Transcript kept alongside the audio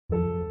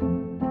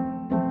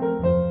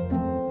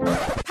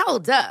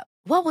Hold up.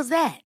 What was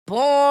that?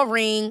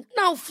 Boring.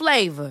 No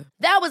flavor.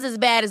 That was as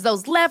bad as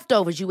those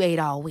leftovers you ate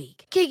all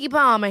week. Keke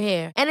Palmer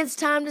here, and it's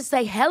time to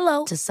say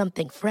hello to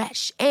something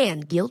fresh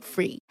and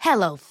guilt-free.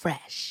 Hello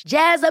Fresh.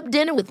 Jazz up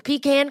dinner with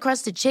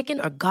pecan-crusted chicken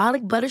or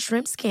garlic butter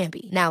shrimp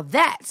scampi. Now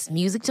that's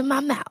music to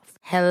my mouth.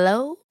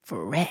 Hello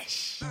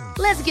Fresh.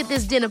 Let's get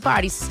this dinner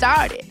party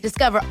started.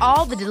 Discover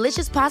all the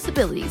delicious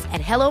possibilities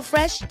at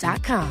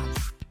hellofresh.com.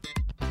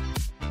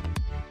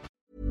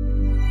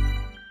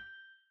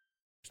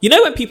 You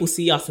know when people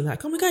see us and they're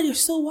like, oh my God, you're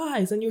so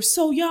wise and you're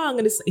so young,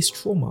 and it's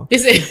trauma.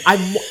 Is it?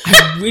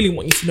 I really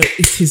want you to know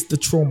it is the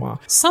trauma.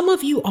 Some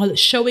of you are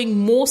showing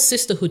more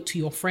sisterhood to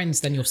your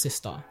friends than your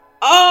sister.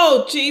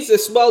 Oh,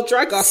 Jesus. Well,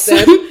 drag us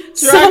then.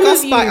 Drag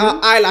us by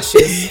our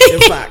eyelashes, in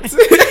fact.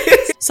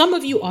 Some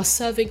of you are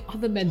serving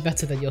other men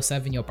better than you're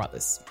serving your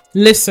brothers.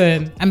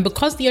 Listen, and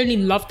because the only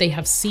love they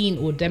have seen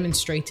or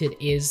demonstrated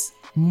is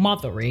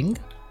mothering,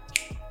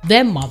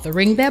 they're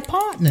mothering their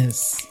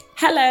partners.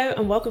 Hello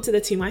and welcome to the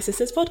To My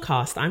Sisters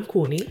podcast. I'm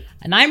Courtney.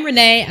 And I'm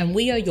Renee, and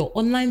we are your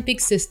online big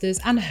sisters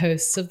and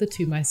hosts of the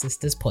To My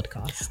Sisters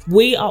podcast.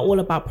 We are all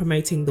about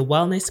promoting the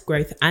wellness,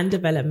 growth and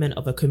development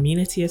of a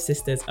community of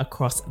sisters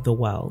across the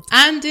world.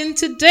 And in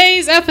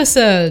today's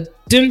episode,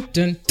 dun,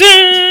 dun,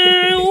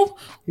 dun,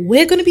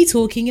 we're going to be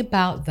talking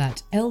about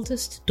that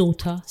eldest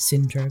daughter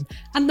syndrome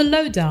and the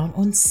lowdown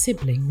on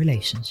sibling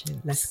relationships.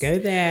 Let's go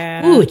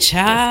there. Ooh,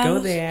 child.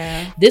 Let's go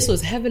there. This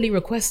was heavily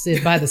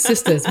requested by the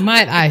sisters,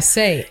 might I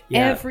say.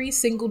 Yeah. Every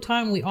single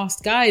time we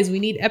asked, guys, we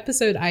need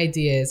episode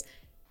ideas.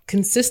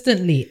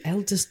 Consistently,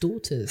 eldest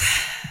daughters.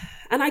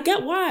 And I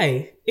get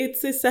why.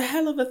 It's a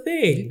hell of a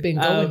thing. We've been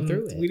going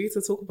through it. We need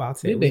to talk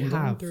about it. We've been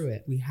going through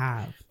it. We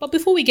have. But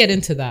before we get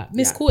into that,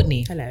 Miss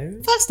Courtney.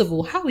 Hello. First of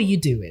all, how are you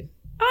doing?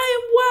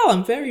 I am well.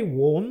 I'm very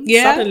warm.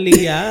 Yeah. Suddenly,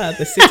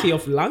 the city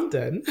of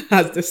London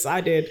has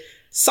decided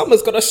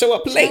summer's got to show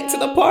up late to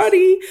the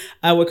party.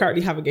 We're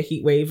currently having a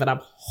heat wave and I'm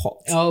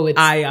hot.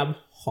 I am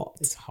hot.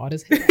 It's hot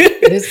as hell.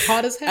 It is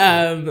hot as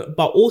hell.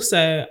 But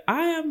also,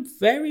 I am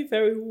very,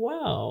 very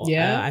well.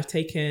 Yeah. I've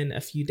taken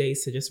a few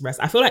days to just rest.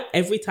 I feel like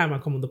every time I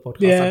come on the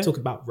podcast, I talk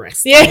about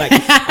rest. Yeah. I'm like,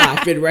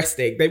 I've been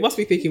resting. They must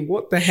be thinking,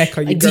 what the heck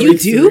are you do going you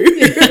do?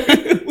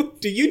 through?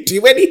 Do you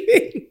do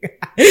anything?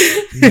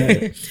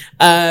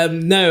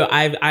 No,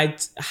 I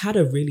had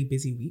a really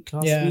busy week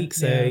last week.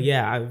 So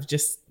I've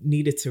just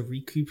needed to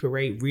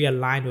recuperate,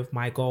 realign with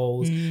my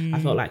goals. I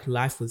felt like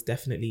life was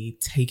definitely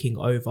taking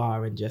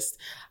over and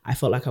I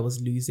felt like I was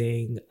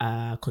losing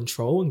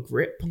control and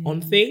grip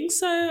on things.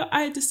 So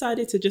I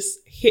decided to just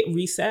hit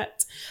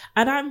reset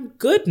and I'm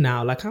good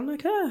now.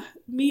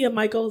 Me and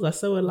my goals are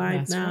so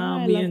aligned now.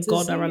 Right. Me and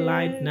God are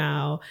aligned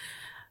now.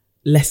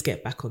 Let's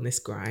get back on this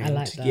grind. I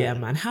like that. Yeah,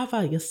 man. How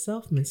about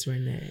yourself, Miss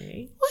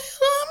Renee?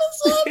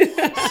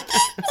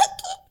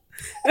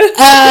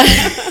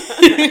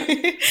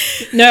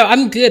 No,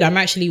 I'm good. I'm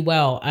actually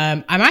well.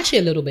 I'm actually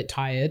a little bit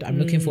tired. I'm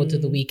looking forward to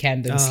the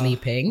weekend and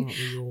sleeping.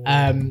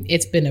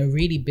 It's been a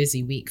really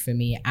busy week for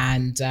me,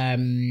 and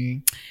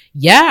I'm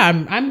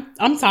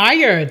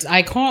tired.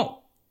 I can't.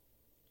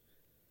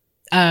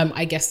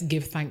 I guess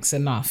give thanks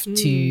enough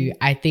to.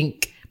 I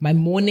think my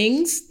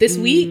mornings this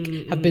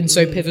week have been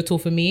so pivotal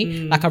for me.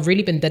 Like I've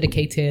really been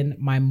dedicating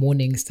my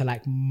mornings to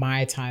like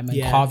my time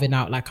and carving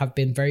out. Like I've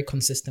been very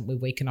consistent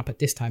with waking up at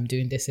this time,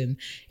 doing this in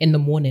the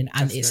morning,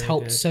 and it's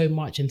helped so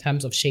much in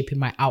terms of shaping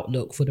my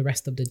outlook for the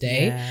rest of the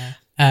day.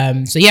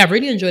 I've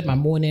really enjoyed my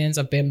mornings.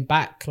 I've been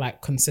back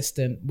like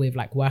consistent with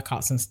like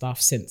workouts and stuff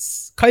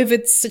since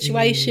COVID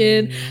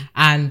situation,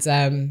 and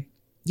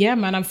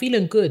man, I'm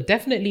feeling good.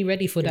 Definitely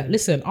ready for that.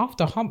 Listen,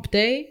 after hump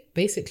day,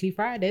 basically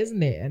Friday,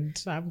 isn't it? And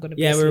I'm going to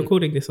be asleep. We're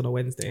recording this on a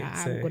Wednesday.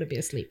 I'm going to be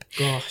asleep.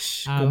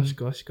 Gosh. But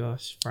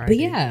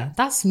Friday.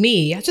 that's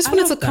me. I just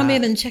wanted to come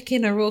in and check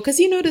in a row. Because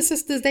the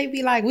sisters, they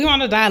be like, we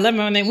want a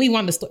dilemma and then we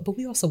want the story. But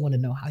we also want to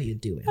know how you're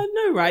doing. I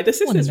know, right? The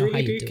sisters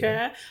really do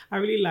care. I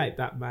really like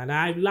that, man.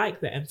 I like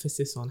the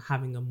emphasis on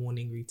having a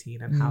morning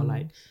routine and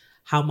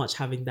how much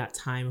having that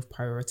time of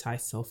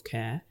prioritized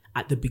self-care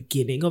at the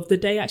beginning of the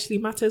day actually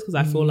matters, because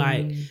I feel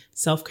like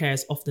self-care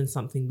is often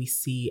something we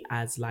see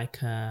as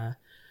like an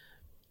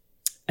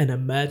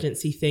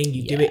emergency thing.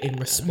 You do it in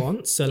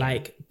response. So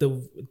like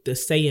the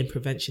saying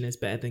prevention is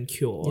better than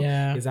cure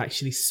is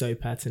actually so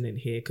pertinent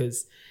here,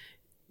 because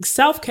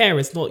self-care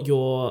is not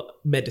your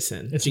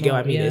medicine. Do you get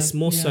what I mean? It's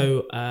more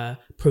so a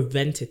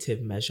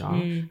preventative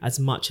measure as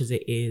much as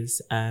it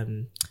is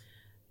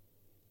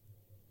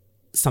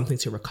something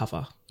to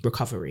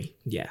recovery.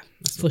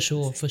 For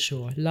sure.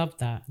 Love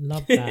that.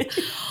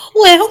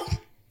 Well,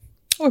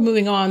 we're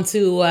moving on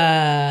to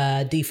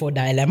D4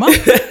 dilemma.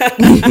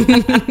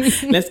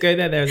 Let's go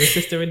there. There's a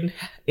sister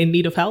in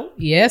need of help.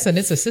 Yes, and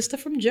it's a sister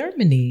from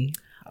Germany.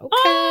 Okay.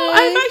 Oh,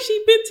 I've actually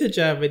been to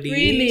Germany.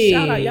 Really?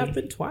 Shout out, I've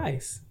been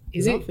twice.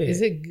 Is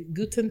it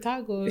Guten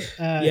Tag or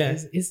yeah.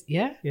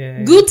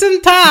 Yeah.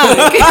 Guten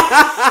Tag.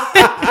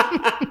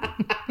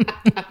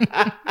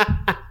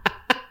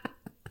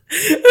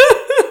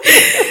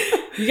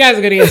 You guys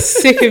are gonna get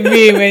sick of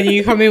me when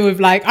you come in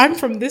with like, I'm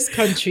from this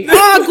country.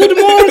 Good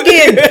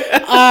morning.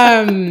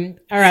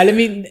 All right,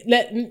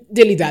 let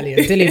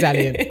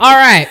dilly-dallying. All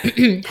right.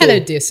 Hello,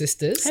 dear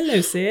sisters. Hello,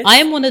 sis. I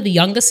am one of the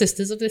younger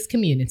sisters of this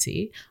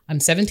community.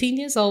 I'm 17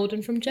 years old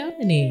and from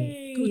Germany.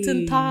 Hey.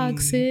 Guten Tag,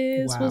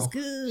 sis. Wow. What's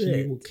good?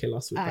 You will kill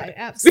us with that. I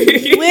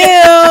absolutely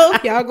will.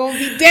 Y'all gonna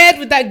be dead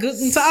with that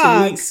Guten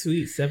Tag.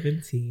 Sweet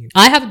 17.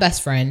 I have a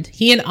best friend.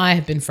 He and I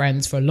have been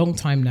friends for a long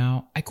time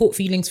now. I caught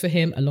feelings for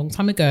him a long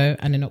time ago,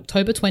 and in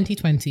October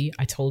 2020,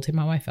 I told him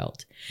how I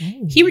felt.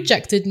 Oh. He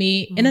rejected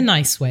me in a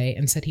nice way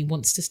and said he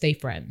wants to stay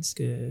friends.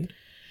 Good.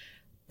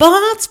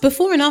 But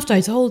before and after I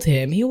told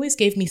him, he always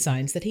gave me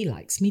signs that he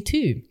likes me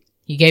too.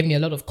 He gave me a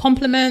lot of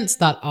compliments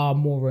that are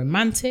more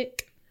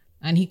romantic,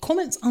 and he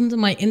comments under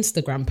my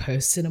Instagram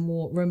posts in a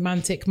more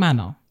romantic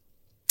manner.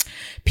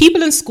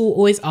 People in school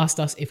always asked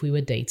us if we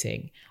were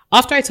dating.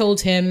 After I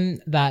told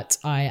him that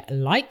I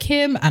like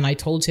him and I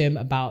told him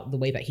about the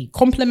way that he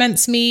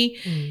compliments me,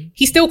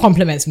 he still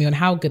compliments me on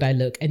how good I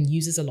look and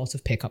uses a lot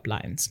of pickup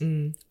lines.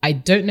 I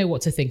don't know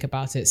what to think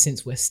about it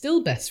since we're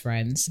still best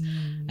friends.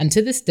 And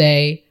to this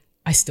day,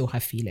 I still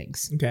have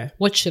feelings. Okay.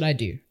 What should I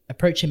do?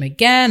 Approach him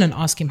again and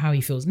ask him how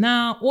he feels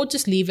now, or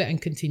just leave it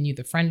and continue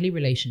the friendly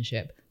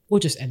relationship, or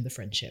just end the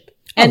friendship?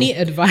 Any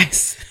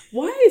advice?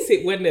 Why is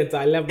it when the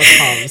dilemma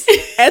comes,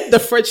 end the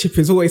friendship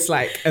is always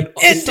like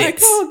it's like,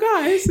 oh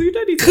guys, we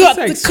don't need to cut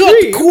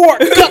the cord,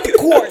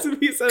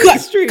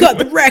 cut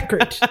the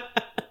record.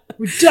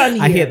 We're done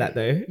here. I hear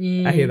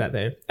that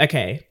though.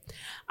 Okay.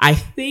 I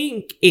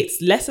think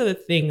it's less of a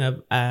thing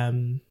of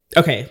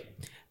okay.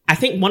 I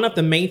think one of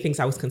the main things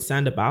I was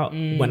concerned about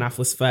when I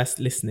was first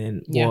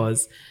listening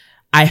was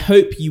I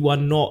hope you are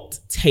not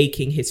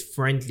taking his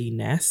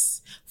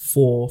friendliness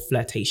for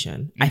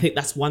flirtation. I think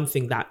that's one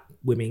thing that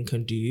women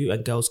can do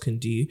and girls can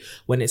do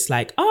when it's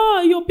like,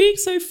 oh, you're being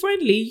so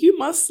friendly, you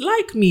must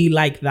like me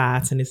like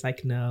that. And it's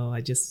like, no,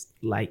 I just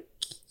like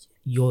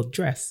your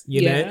dress,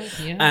 you know?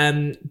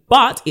 Yeah.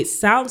 But it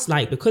sounds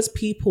like because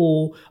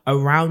people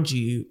around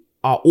you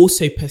are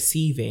also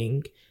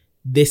perceiving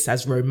this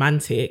as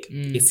romantic,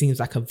 it seems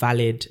like a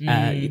valid,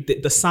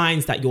 the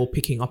signs that you're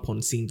picking up on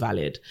seem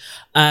valid.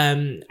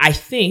 I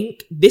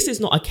think this is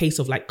not a case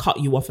of like cut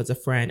you off as a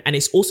friend. And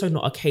it's also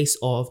not a case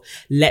of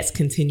let's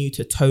continue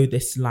to toe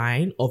this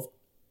line of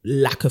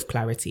lack of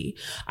clarity.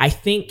 I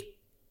think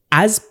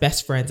as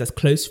best friends, as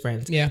close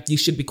friends, you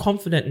should be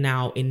confident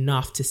now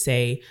enough to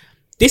say,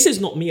 this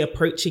is not me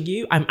approaching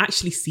you. I'm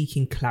actually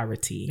seeking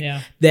clarity.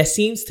 Yeah. There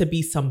seems to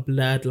be some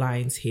blurred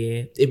lines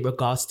here in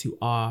regards to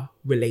our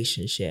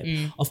relationship.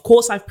 Of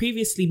course, I've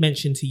previously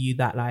mentioned to you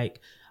that like,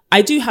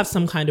 I do have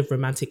some kind of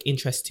romantic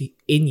interest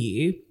in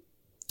you,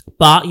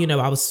 but you know,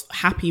 I was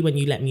happy when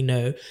you let me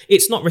know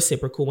it's not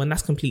reciprocal, and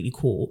that's completely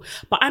cool.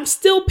 But I'm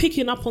still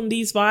picking up on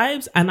these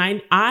vibes, and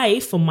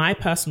I for my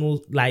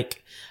personal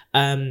like,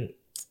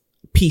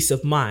 peace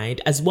of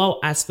mind, as well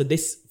as for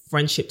this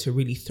friendship to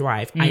really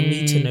thrive, I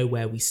need to know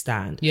where we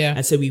stand. Yeah.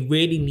 And so we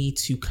really need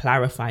to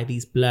clarify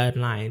these blurred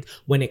lines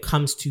when it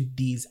comes to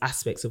these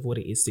aspects of what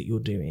it is that you're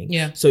doing.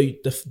 Yeah. So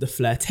the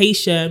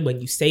flirtation,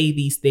 when you say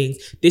these things,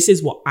 this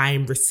is what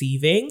I'm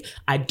receiving.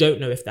 I don't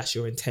know if that's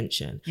your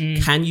intention.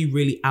 Can you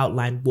really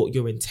outline what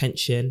your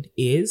intention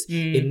is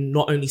in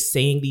not only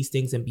saying these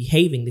things and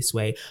behaving this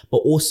way, but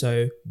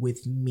also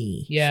with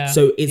me? Yeah.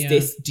 So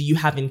do you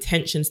have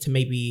intentions to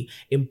maybe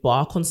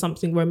embark on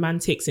something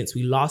romantic since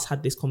we last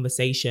had this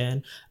conversation?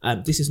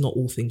 This is not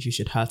all things you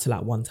should hurtle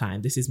at one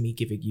time. This is me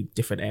giving you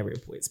different area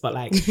points. But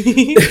like,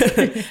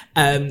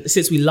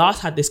 since we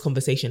last had this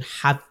conversation,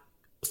 have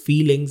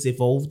feelings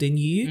evolved in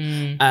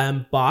you?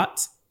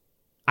 But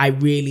I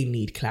really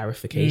need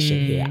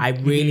clarification here. I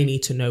really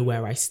need to know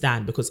where I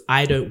stand, because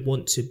I don't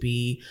want to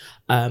be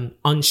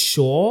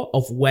unsure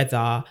of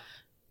whether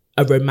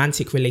a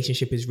romantic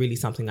relationship is really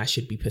something I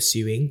should be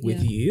pursuing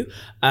with you.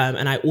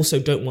 And I also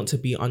don't want to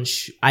be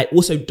I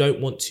also don't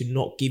want to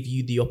not give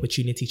you the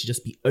opportunity to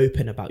just be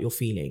open about your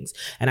feelings.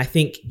 And I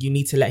think you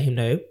need to let him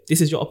know this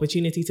is your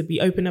opportunity to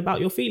be open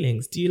about your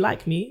feelings. Do you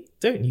like me?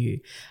 Don't you?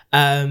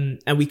 And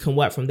we can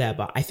work from there.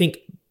 But I think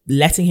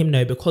letting him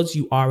know, because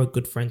you are a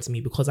good friend to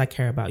me, because I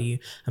care about you,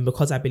 and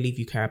because I believe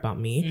you care about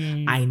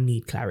me, I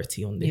need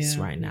clarity on this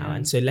right now.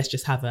 And so let's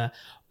just have a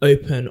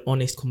open,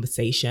 honest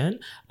conversation.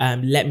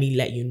 Let me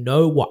let you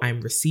know what I'm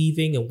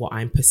receiving and what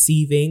I'm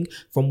perceiving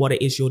from what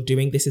it is you're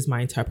doing. This is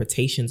my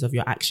interpretations of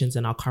your actions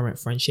and our current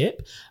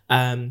friendship.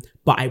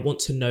 But I want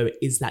to know,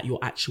 is that your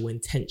actual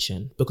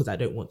intention? Because I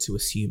don't want to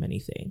assume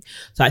anything.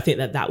 So I think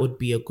that would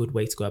be a good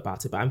way to go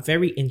about it. But I'm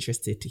very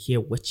interested to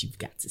hear what you've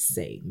got to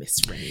say, Miss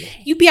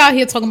Renee. You be out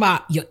here talking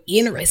about you're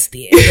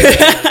interested.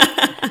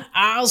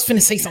 I was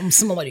finna say something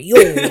similar to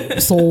you.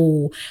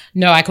 So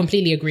no, I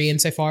completely agree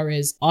insofar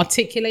as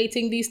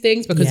articulating these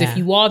things, because if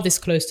you are this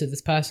close to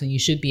this person, you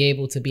should be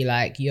able to be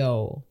like,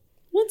 yo,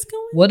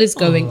 what is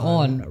going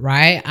on,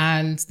 right?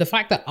 And the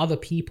fact that other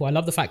people, I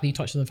love the fact that you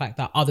touched on the fact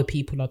that other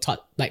people are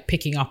like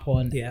picking up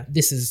on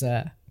this is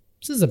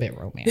this is a bit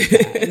romantic.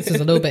 This is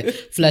a little bit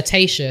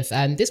flirtatious.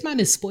 And this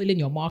man is spoiling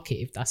your market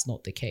if that's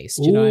not the case.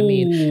 Do you know what I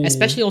mean?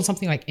 Especially on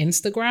something like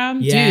Instagram.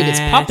 Yes, dude, it's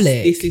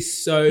public. This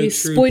is so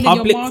true.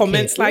 Public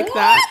comments like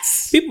that.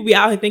 People be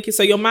out here thinking,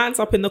 so your man's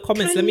up in the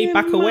comments. Let me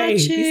back away.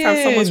 This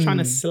time someone's trying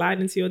to slide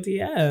into your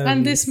DMs.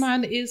 And this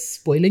man is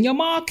spoiling your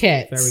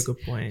market. Very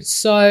good point.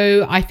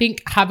 So I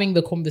think having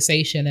the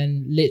conversation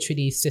and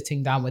literally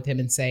sitting down with him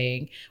and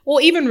saying,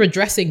 or even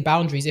redressing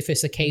boundaries if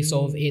it's a case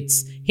of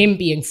it's him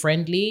being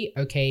friendly,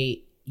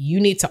 okay, you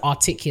need to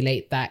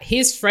articulate that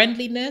his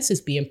friendliness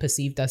is being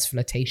perceived as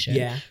flirtation.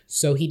 Yeah.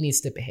 So he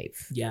needs to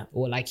behave. Yeah.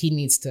 Or like he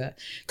needs to,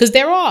 because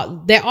there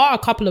are a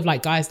couple of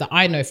like guys that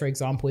I know, for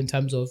example, in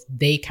terms of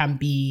they can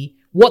be,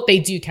 what they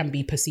do can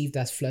be perceived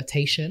as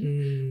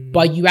flirtation,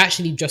 but you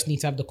actually just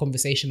need to have the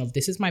conversation of,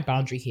 this is my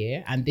boundary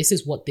here and this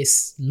is what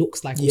this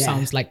looks like or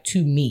sounds like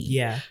to me.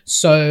 Yeah.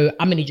 So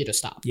I'm gonna need you to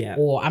stop. Yeah.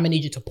 Or I'm gonna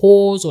need you to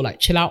pause or like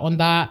chill out on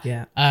that.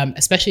 Yeah.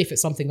 Especially if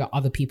it's something that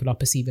other people are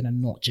perceiving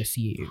and not just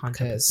you.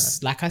 Because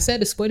like I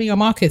said, it's spoiling your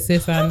market,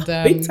 sis. And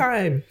big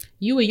time.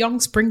 You a young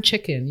spring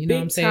chicken, you know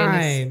what I'm saying?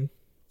 Time.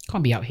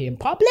 Can't be out here in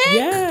public.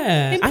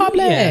 Yeah. In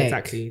public. Yeah,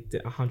 exactly.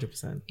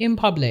 100%. In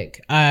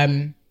public.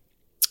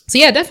 So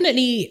yeah,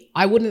 definitely,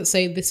 I wouldn't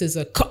say this is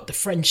a cut the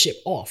friendship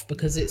off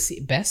because it's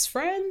best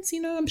friends.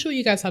 You know, I'm sure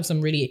you guys have some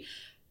really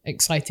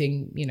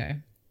exciting, you know,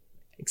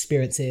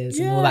 experiences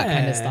and all that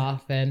kind of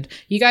stuff. And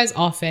you guys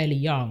are fairly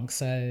young.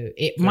 So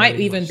it might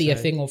even be a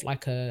thing of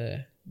like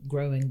a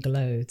grow and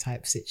glow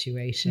type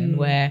situation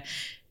where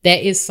there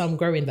is some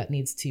growing that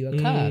needs to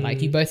occur.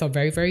 Like you both are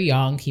very, very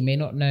young. He may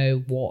not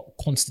know what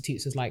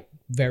constitutes as like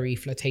very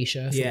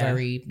flirtatious or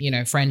very, you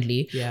know,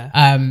 friendly.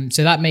 Yeah.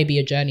 So that may be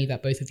a journey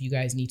that both of you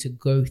guys need to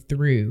go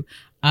through.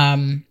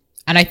 And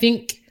I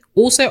think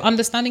also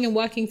understanding and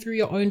working through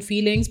your own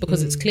feelings,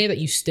 because it's clear that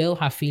you still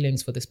have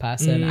feelings for this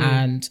person.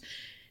 And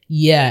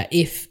yeah,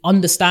 if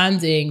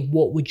understanding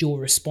what would your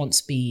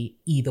response be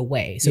either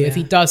way. So if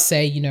he does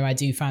say, you know, I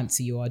do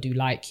fancy you or I do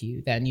like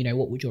you, then, you know,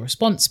 what would your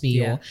response be?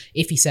 Yeah. Or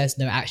if he says,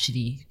 no,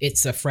 actually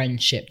it's a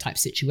friendship type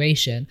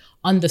situation,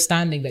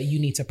 understanding that you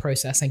need to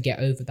process and get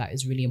over that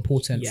is really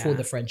important for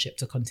the friendship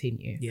to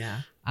continue.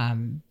 Yeah.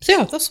 So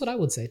yeah, that's what I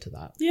would say to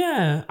that.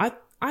 Yeah.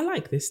 I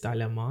like this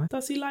dilemma.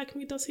 Does he like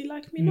me? Does he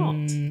like me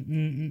not?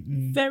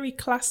 Very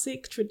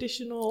classic,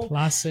 traditional.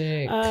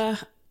 Classic.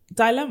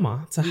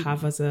 Dilemma to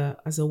have as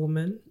a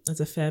woman, as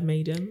a fair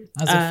maiden.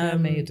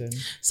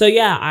 So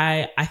yeah,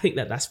 I think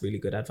that's really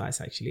good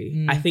advice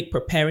actually. I think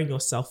preparing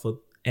yourself for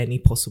any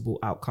possible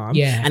outcome.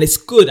 Yeah. And it's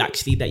good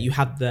actually that you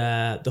have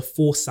the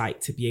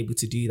foresight to be able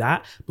to do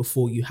that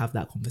before you have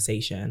that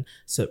conversation.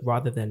 So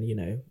rather than, you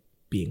know,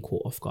 being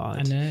caught off guard,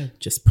 I know,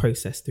 just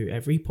process through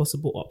every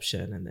possible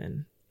option and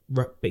then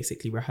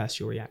basically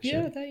rehearse your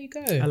reaction. Yeah, there you go.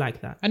 I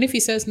like that. And if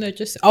he says no,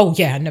 just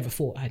I never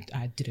thought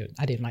I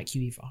didn't like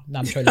you either.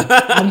 No, I'm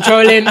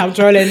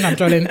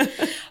trolling.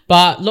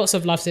 But lots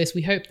of love, sis.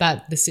 We hope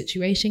that the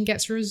situation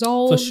gets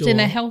resolved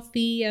in a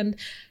healthy and,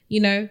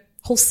 you know,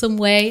 wholesome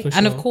way.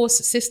 And of course,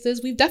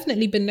 sisters, we've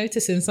definitely been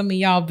noticing some of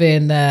y'all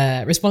been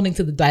responding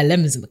to the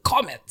dilemmas in the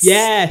comments.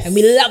 Yes. And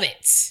we love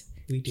it.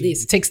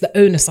 It takes the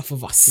onus off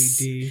of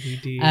us. We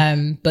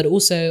do. But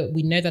also,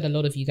 we know that a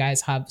lot of you guys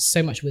have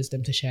so much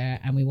wisdom to share,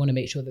 and we want to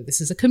make sure that this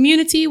is a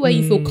community where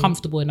you feel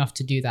comfortable enough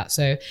to do that.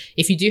 So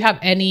if you do have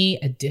any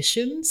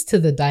additions to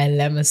the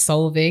dilemma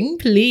solving,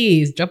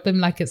 please drop them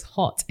like it's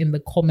hot in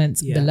the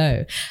comments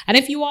below. And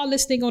if you are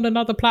listening on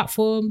another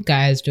platform,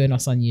 guys, join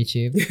us on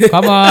YouTube.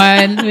 Come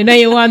on. We know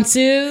you want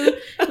to.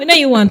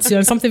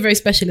 And something very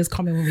special is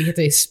coming when we hit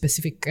a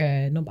specific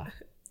number.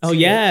 Oh,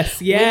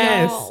 yes.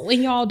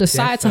 When y'all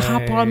decide to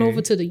hop on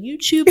over to the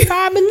YouTube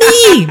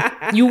family,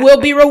 you will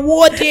be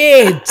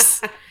rewarded.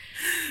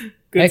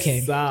 Good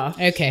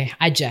stuff. Okay,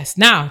 I just.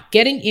 Now,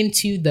 getting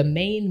into the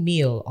main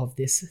meal of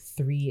this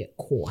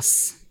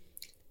 3-course.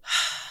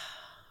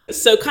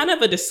 So kind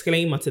of a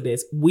disclaimer to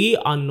this. We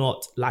are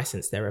not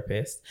licensed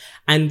therapists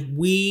and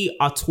we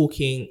are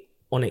talking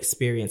on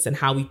experience and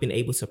how we've been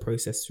able to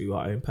process through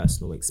our own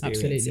personal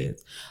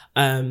experiences.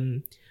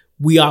 Absolutely.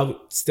 We are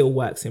still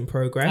works in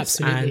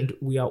progress. Absolutely. And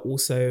we are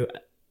also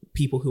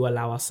people who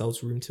allow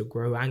ourselves room to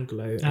grow and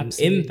glow. And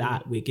in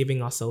that, we're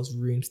giving ourselves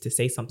rooms to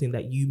say something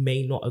that you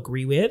may not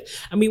agree with.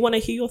 And we want to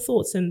hear your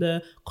thoughts in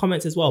the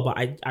comments as well. But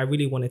I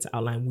really wanted to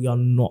outline, we are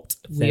not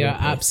therapists. We are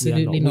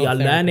absolutely not. We are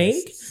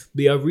learning,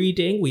 we are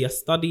reading, we are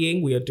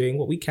studying, we are doing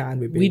what we can.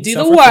 We do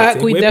the work.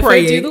 We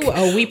definitely do the work.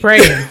 Oh, we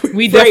praying.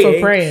 We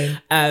definitely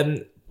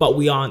praying. But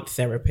we aren't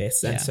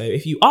therapists. And so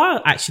if you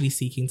are actually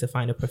seeking to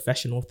find a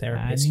professional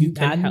therapist who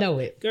can help, know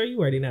it. Girl, you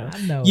already know.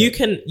 I know you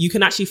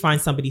can actually find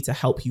somebody to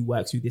help you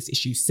work through this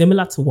issue,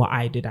 similar to what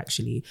I did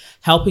actually,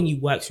 helping you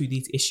work through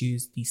these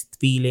issues, these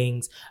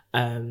feelings.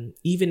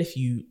 Even if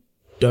you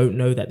don't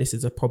know that this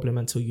is a problem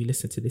until you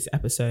listen to this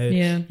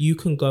episode, you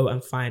can go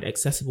and find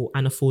accessible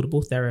and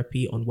affordable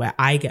therapy on where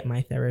I get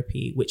my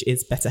therapy, which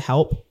is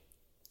BetterHelp.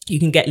 You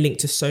can get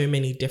linked to so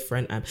many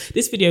different,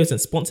 this video isn't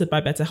sponsored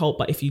by BetterHelp,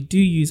 but if you do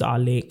use our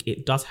link,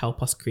 it does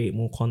help us create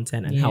more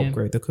content and help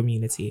grow the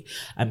community,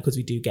 because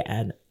we do get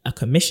a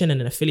commission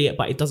and an affiliate,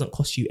 but it doesn't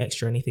cost you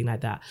extra or anything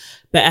like that.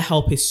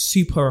 BetterHelp is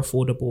super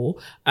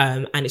affordable,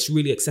 and it's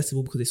really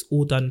accessible because it's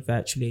all done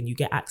virtually, and you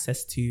get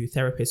access to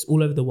therapists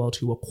all over the world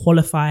who are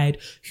qualified,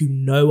 who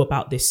know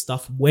about this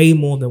stuff way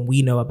more than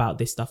we know about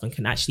this stuff, and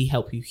can actually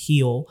help you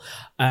heal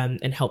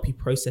and help you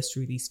process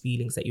through these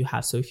feelings that you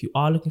have. So if you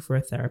are looking for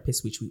a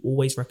therapist, which we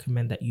always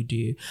recommend that you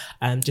do,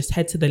 just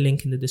head to the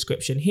link in the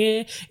description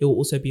here. It will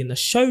also be in the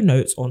show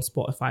notes on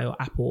Spotify or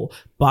Apple.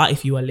 But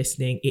if you are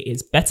listening, it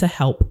is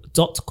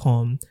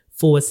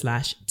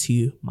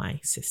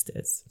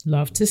betterhelp.com/2mysisters.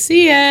 Love to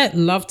see it.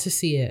 Love to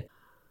see it.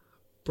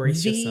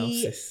 Brace yourself,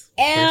 sis.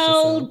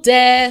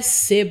 Eldest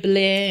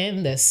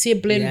sibling, the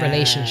sibling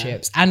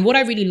relationships. And what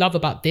I really love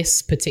about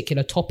this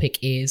particular topic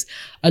is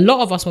a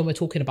lot of us, when we're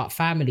talking about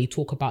family,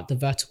 talk about the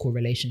vertical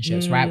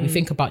relationships, right? We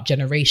think about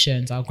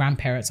generations, our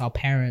grandparents, our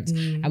parents,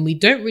 and we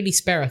don't really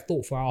spare a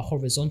thought for our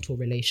horizontal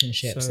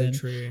relationships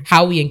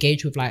how we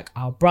engage with like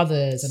our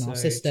brothers and our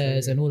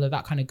sisters and all of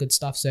that kind of good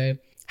stuff. So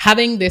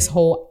having this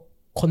whole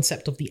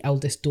concept of the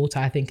eldest daughter,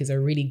 I think, is a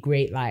really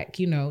great, like,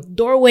 you know,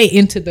 doorway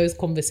into those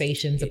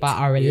conversations about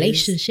our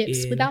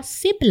relationships with our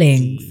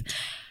siblings. Indeed.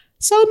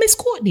 So, Miss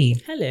Courtney.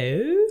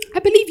 Hello. I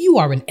believe you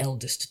are an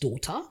eldest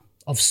daughter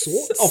of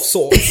sorts. Of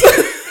sorts.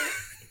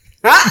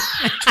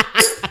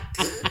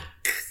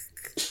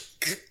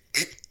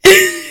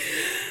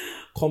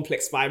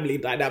 Complex family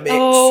dynamics.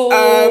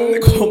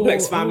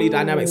 Complex family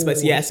dynamics.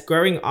 But yes,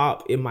 growing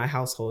up in my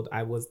household,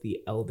 I was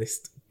the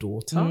eldest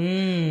daughter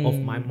of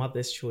my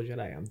mother's children.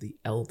 I am the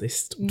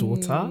eldest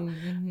daughter.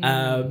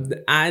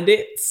 And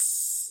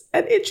it's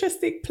an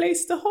interesting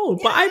place to hold.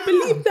 But I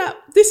believe that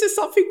this is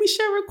something we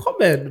share in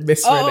common,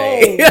 Miss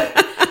Renee.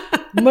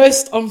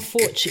 Most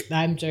unfortunate.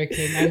 I'm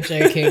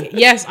joking.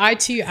 Yes, I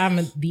too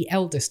am the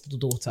eldest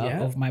daughter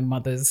of my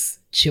mother's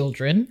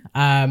children.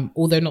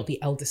 Although not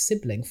the eldest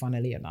sibling,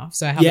 funnily enough.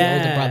 So I have an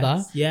older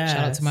brother. Shout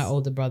out to my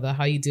older brother.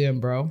 How you doing,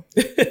 bro?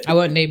 I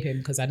won't name him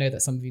because I know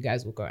that some of you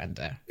guys will go and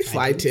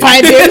find him.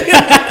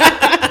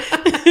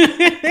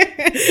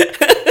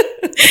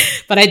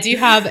 But I do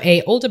have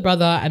a older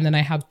brother, and then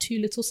I have 2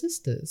 little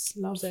sisters.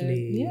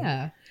 Lovely.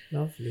 So,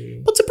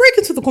 lovely. But to break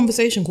into the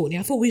conversation, Courtney,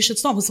 I thought we should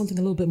start with something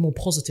a little bit more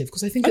positive,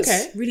 because I think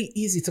it's really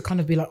easy to kind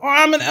of be like, oh,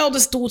 I'm an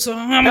eldest daughter,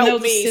 I'm an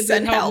eldest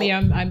sibling, help me,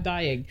 I'm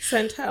dying.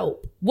 Send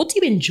help. What do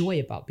you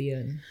enjoy about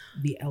being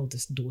the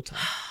eldest daughter?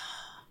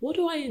 What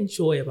do I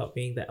enjoy about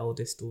being the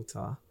eldest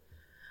daughter?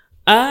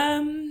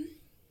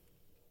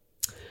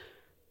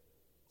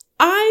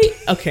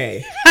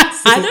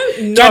 I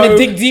don't know. Trying to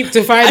dig deep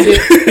to find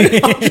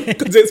it.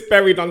 Because it's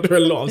buried under a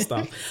lot of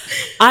stuff.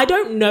 I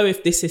don't know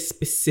if this is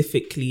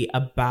specifically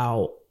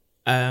about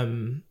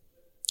having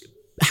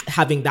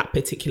that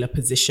particular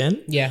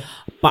position. Yeah.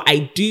 But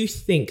I do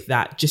think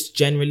that just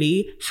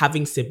generally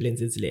having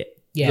siblings is lit.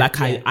 Yeah.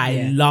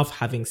 I love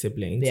having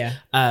siblings. Yeah.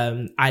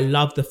 I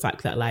love the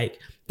fact that like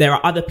there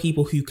are other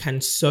people who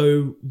can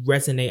so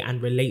resonate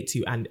and relate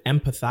to and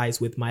empathize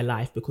with my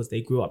life because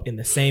they grew up in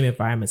the same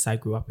environments I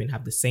grew up in,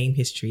 have the same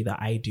history that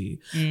I do,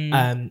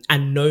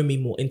 and know me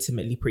more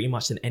intimately pretty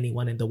much than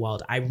anyone in the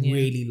world. I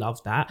really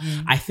love that.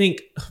 I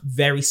think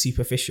very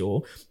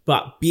superficial,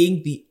 but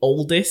being the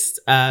oldest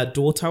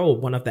daughter or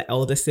one of the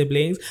elder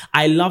siblings,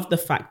 I love the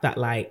fact that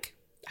like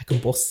I can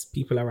boss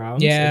people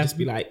around and just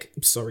be like,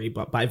 I'm sorry,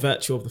 but by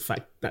virtue of the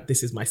fact that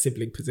this is my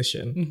sibling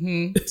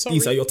position,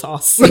 these are your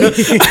tasks.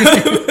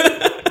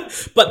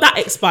 But that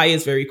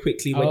expires very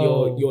quickly when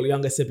your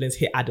younger siblings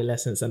hit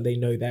adolescence and they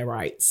know their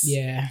rights.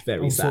 Yeah,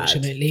 very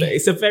unfortunately. Sad. But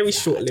it's a very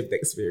short-lived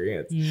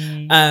experience.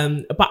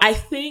 But I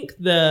think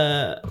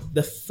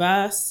the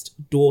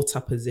first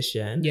daughter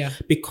position,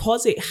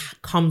 because it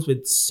comes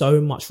with so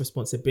much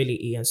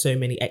responsibility and so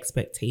many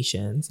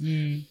expectations,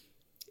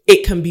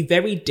 it can be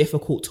very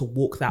difficult to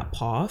walk that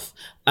path,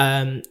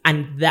 and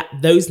that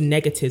those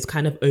negatives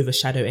kind of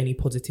overshadow any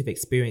positive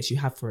experience you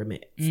have for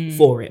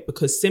it.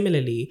 Because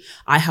similarly,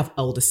 I have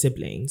elder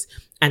siblings,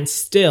 and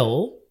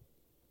still,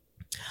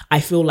 I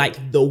feel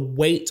like the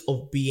weight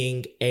of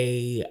being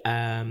a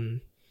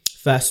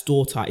first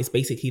daughter is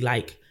basically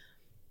like,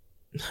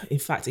 in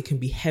fact, it can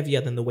be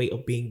heavier than the weight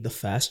of being the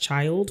first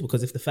child,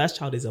 because if the first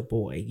child is a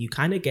boy, you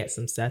kind of get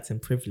some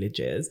certain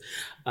privileges.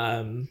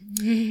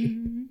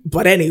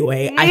 But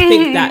anyway, I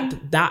think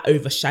that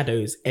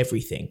overshadows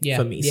everything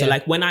for me. So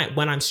like when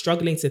I'm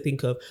struggling to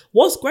think of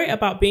what's great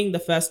about being the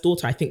first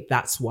daughter, I think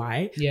that's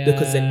why,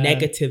 because the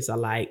negatives are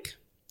like,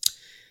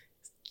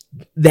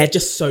 they're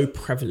just so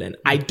prevalent.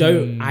 I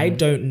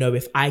don't know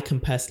if I can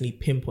personally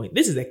pinpoint.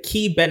 This is a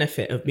key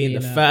benefit of being the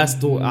first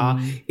daughter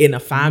in a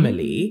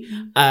family.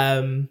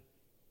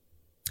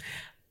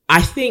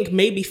 I think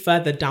maybe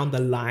further down the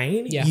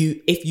line,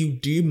 if you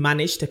do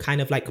manage to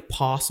kind of like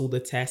pass all the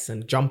tests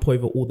and jump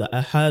over all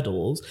the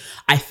hurdles,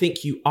 I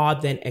think you are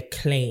then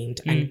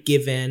acclaimed and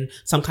given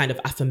some kind of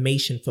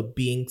affirmation for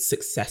being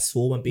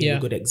successful and being a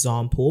good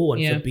example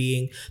and for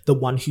being the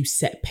one who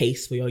set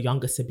pace for your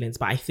younger siblings.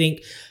 But I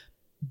think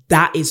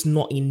that is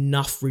not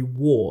enough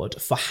reward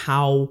for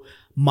how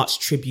much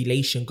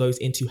tribulation goes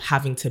into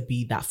having to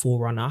be that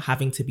forerunner,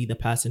 having to be the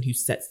person who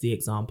sets the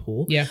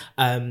example. Yeah.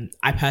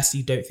 I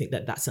personally don't think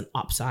that that's an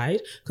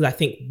upside, because I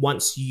think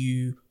once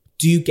you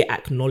do get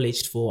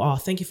acknowledged for,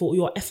 thank you for all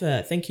your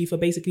effort, thank you for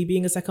basically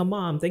being a second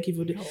mom, thank you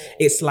for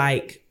it's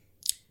like,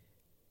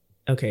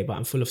 okay, but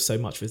I'm full of so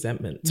much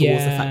resentment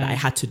towards the fact that I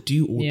had to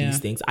do all these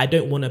things. I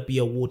don't want to be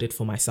awarded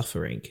for my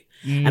suffering.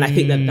 And I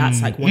think that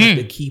that's like one of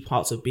the key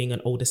parts of being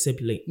an older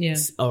sibling,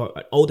 or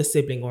an older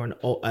sibling, or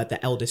the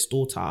eldest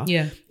daughter.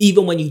 Yeah.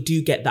 Even when you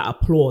do get that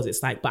applause,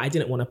 it's like, but I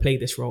didn't want to play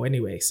this role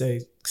anyway, so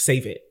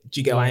save it.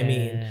 Do you get what I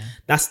mean?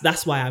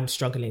 That's why I'm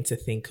struggling to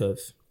think of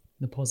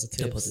the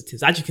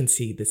positives. As you can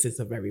see, this is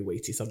a very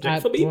weighty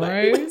subject for me. But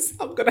anyways,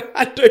 I'm gonna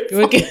hand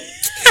over. Okay.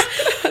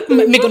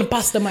 I'm gonna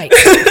pass the mic.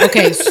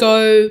 Okay,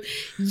 so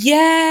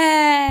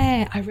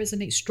yeah, I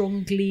resonate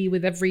strongly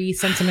with every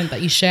sentiment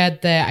that you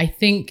shared there. I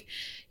think,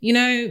 you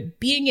know,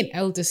 being an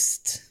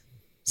eldest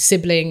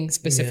sibling,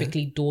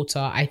 specifically daughter,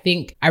 I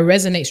think I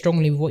resonate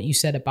strongly with what you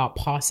said about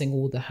passing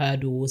all the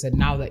hurdles, and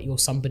now that you're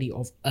somebody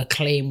of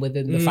acclaim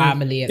within the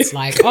family, it's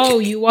like, oh,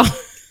 you are.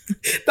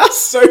 That's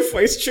so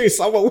funny. It's true.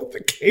 Someone with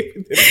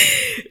acclaim.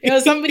 You know,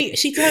 somebody,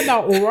 she turned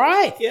out all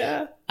right.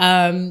 Yeah.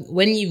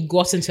 When you've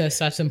gotten to a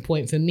certain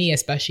point, for me,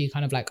 especially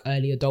kind of like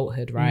early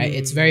adulthood, right?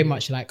 It's very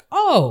much like,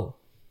 oh,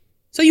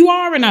 so you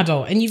are an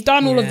adult and you've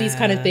done all of these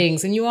kind of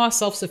things, and you are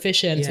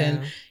self-sufficient,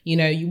 and, you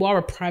know, you are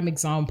a prime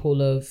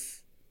example of,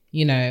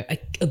 you know,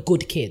 a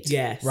good kid.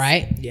 Yes.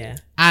 Right? Yeah.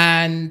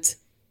 And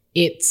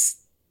it's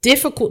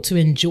difficult to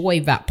enjoy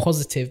that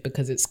positive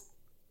because it's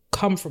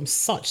come from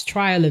such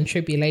trial and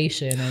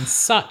tribulation and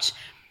such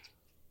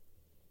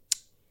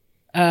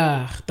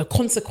the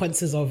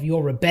consequences of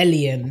your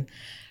rebellion.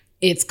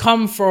 It's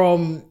come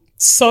from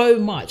so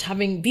much,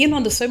 been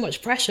under so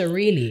much pressure,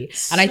 really.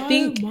 And I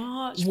think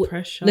much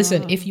pressure.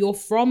 Listen, if you're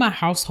from a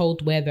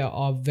household where there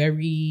are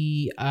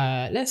very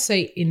let's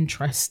say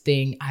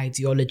interesting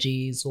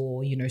ideologies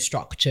or, you know,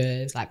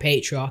 structures like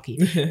patriarchy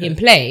in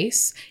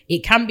place,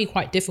 it can be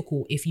quite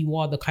difficult if you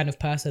are the kind of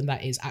person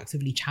that is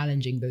actively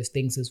challenging those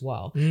things as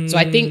well. So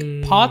I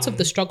think part of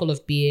the struggle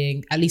of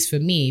being, at least for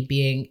me,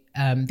 being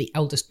the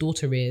eldest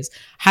daughter, is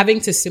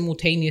having to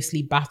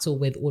simultaneously battle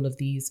with all of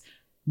these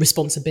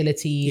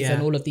responsibilities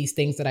and all of these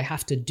things that I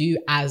have to do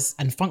as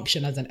and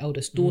function as an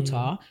eldest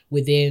daughter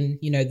within,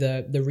 you know,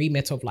 the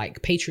remit of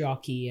like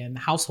patriarchy and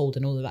household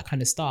and all of that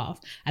kind of stuff.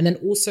 And then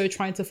also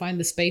trying to find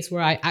the space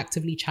where I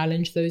actively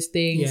challenge those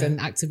things and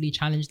actively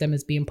challenge them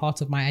as being part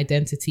of my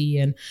identity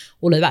and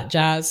all of that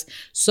jazz.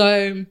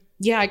 So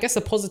yeah, I guess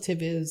a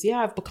positive is,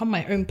 I've become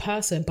my own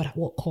person, but at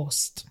what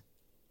cost?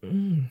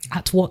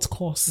 At what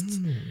cost?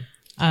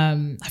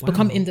 I've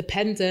become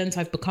independent,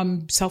 I've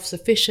become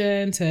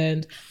self-sufficient,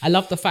 and I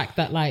love the fact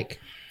that like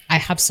I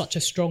have such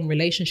a strong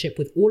relationship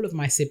with all of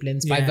my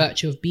siblings by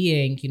virtue of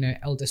being, you know,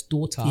 eldest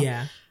daughter.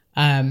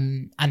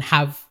 And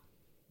have,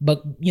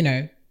 but you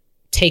know,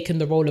 taken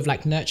the role of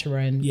like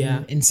nurturer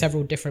in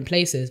several different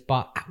places,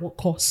 but at what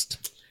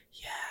cost?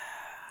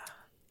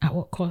 At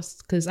what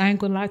cost? Because I ain't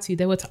gonna lie to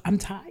you, I'm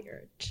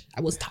tired.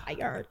 I was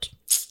tired.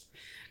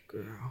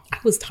 Girl. I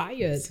was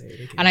tired.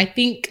 And I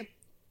think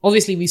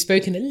obviously we've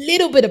spoken a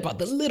little bit about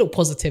the little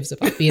positives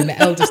about being the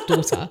eldest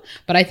daughter,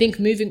 but I think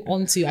moving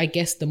on to, I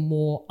guess, the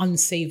more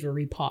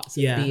unsavory parts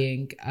of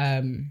being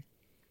an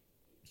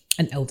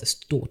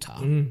eldest daughter.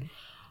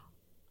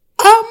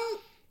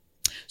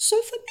 So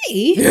for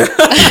me,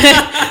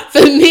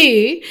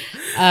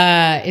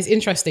 it's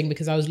interesting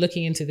because I was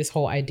looking into this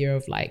whole idea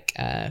of like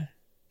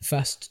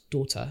first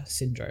daughter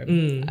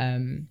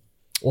syndrome.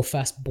 Or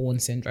firstborn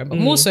syndrome, but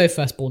more so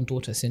firstborn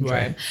daughter syndrome.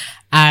 Right.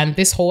 And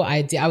this whole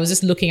idea, I was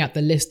just looking at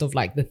the list of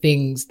like the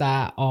things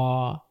that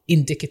are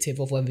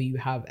indicative of whether you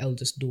have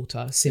eldest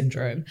daughter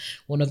syndrome.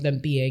 One of them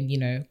being, you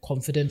know,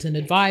 confident and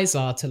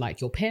advisor to like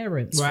your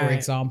parents, for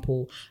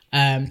example,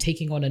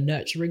 taking on a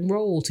nurturing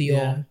role to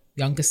your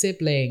younger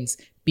siblings,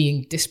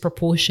 being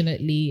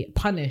disproportionately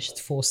punished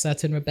for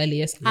certain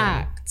rebellious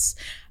acts,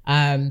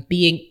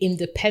 being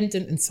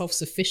independent and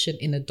self-sufficient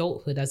in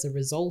adulthood as a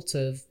result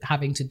of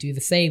having to do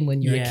the same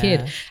when you're a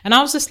kid. And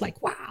I was just like,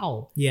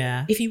 wow.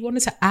 Yeah. If you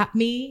wanted to at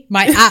me,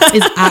 my at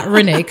is at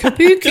Renee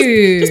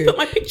Kapuku.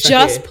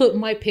 Just put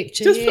my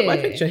picture here. Put my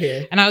picture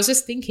here. And I was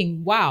just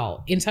thinking,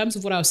 wow, in terms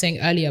of what I was saying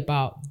earlier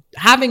about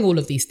having all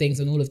of these things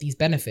and all of these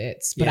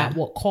benefits, but at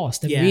what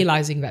cost? And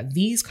realizing that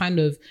these kind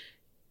of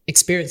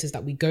experiences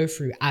that we go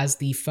through as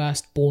the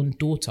firstborn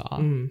daughter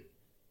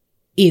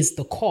is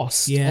the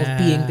cost of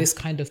being this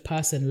kind of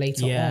person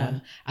later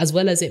on, as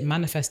well as it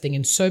manifesting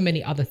in so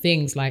many other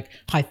things like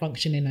high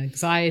functioning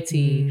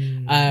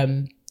anxiety,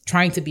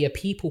 trying to be a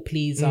people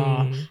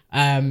pleaser,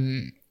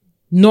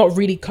 not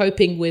really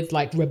coping with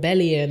like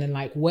rebellion and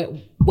like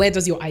where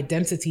does your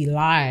identity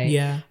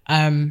lie?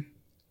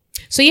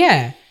 So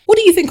what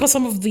do you think are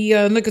some of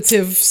the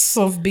negatives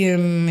of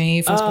being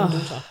a firstborn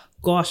daughter?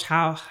 Gosh,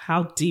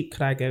 how deep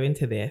could I go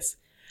into this?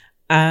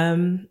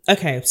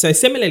 Okay, so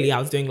similarly, I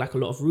was doing like a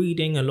lot of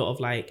reading, a lot of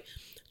like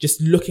just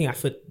looking at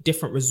for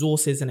different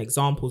resources and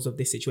examples of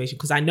this situation,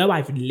 because I know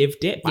I've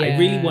lived it, but I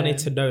really wanted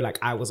to know like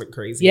I wasn't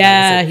crazy.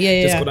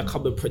 Just gonna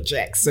come and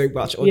project so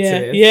much onto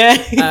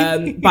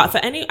it. But for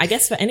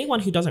anyone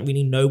who doesn't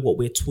really know what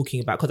we're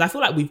talking about, because I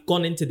feel like we've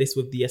gone into this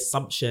with the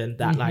assumption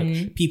that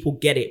like people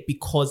get it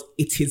because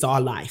it is our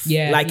life.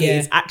 It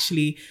is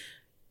actually,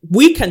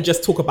 we can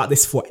just talk about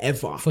this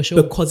forever, for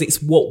sure, because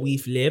it's what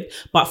we've lived.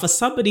 But for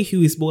somebody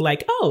who is more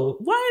like, oh,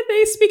 why are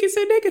they speaking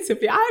so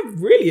negatively?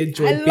 I've really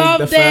enjoyed being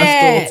the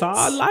first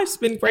daughter. Life's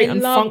been great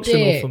and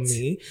functional for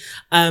me.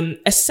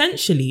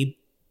 Essentially,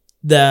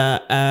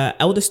 the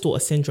eldest daughter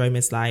syndrome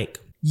is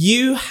like,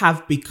 you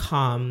have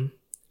become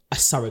a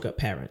surrogate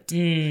parent.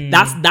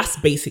 That's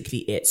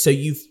basically it. So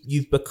you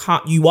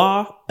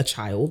are a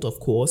child, of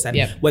course, and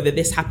whether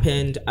this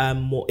happened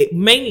it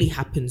mainly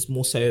happens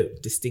more so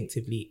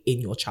distinctively in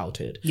your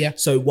childhood.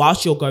 So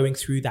whilst you're going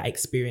through that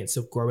experience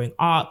of growing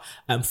up,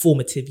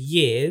 formative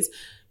years,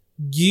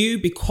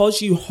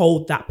 because you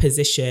hold that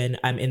position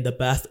in the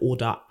birth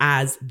order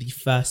as the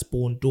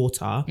firstborn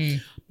daughter,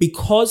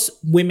 because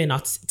women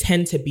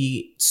tend to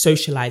be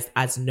socialized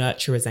as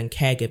nurturers and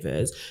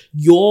caregivers,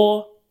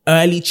 your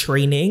early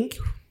training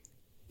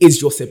is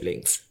your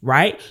siblings,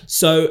 right?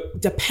 So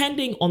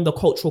depending on the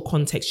cultural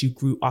context you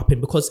grew up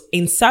in, because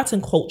in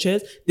certain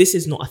cultures, this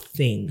is not a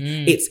thing.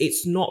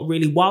 It's not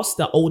really, whilst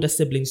the older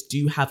siblings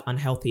do have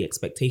unhealthy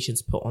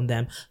expectations put on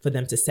them for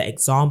them to set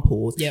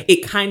examples,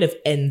 it kind of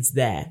ends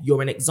there.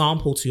 You're an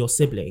example to your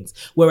siblings.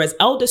 Whereas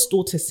eldest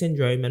daughter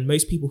syndrome, and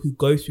most people who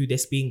go through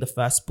this being the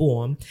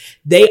firstborn,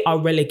 they are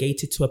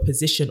relegated to a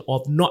position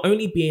of not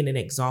only being an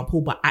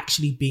example, but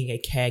actually being a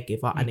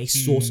caregiver and a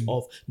source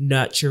of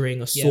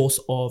nurturing, a source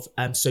of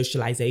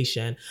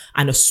socialization,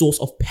 and a source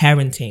of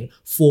parenting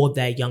for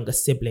their younger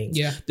siblings.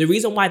 The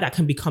reason why that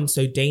can become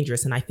so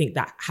dangerous, and I think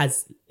that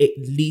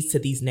it leads to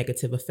these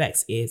negative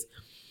effects, is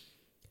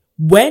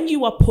when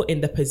you are put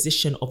in the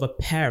position of a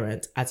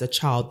parent as a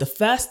child, the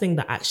first thing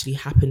that actually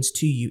happens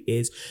to you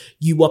is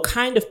you are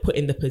kind of put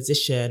in the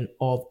position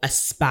of a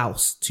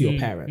spouse to your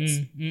parents.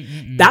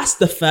 That's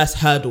the first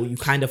hurdle you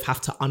kind of have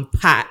to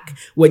unpack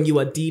when you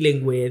are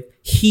dealing with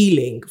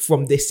healing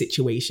from this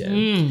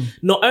situation.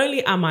 Not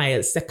only am I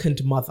a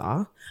second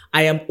mother,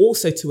 I am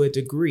also to a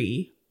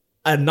degree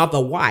another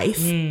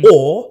wife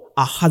or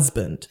a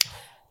husband.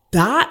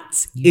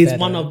 That is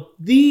one of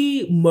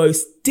the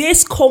most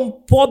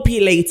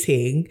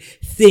discombobulating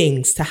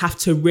things to have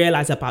to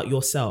realize about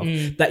yourself,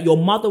 that your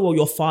mother or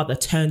your father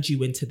turned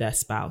you into their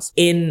spouse.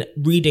 In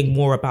reading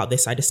more about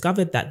this, I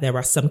discovered that there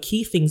are some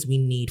key things we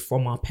need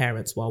from our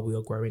parents while we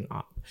are growing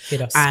up.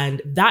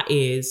 And that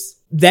is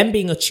them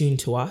being attuned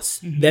to us,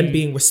 them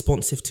being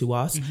responsive to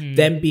us,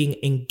 them being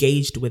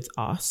engaged with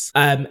us,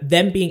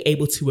 them being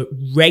able to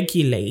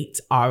regulate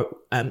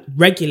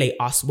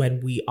us when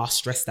we are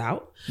stressed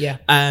out.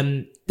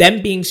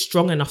 Them being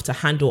strong enough to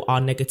handle our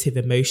negative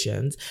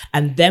emotions,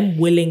 and them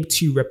willing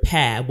to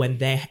repair when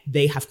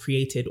they have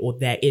created, or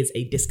there is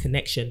a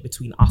disconnection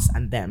between us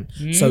and them.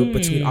 So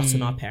between us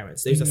and our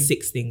parents. Those are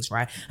 6 things,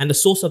 right? And the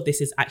source of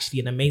this is actually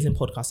an amazing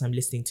podcast I'm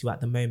listening to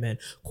at the moment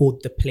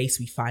called The Place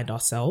We Find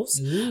Ourselves.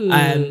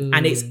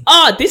 And it's,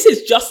 this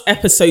is just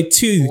episode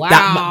 2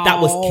 that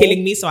was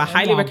killing me. So I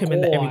highly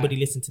recommend that everybody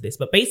listen to this.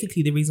 But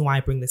basically the reason why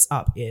I bring this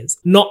up is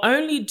not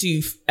only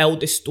do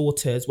eldest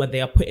daughters, when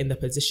they are put in the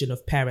position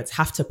of parents,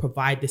 have to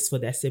provide this for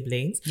their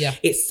siblings,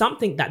 it's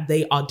something that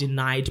they are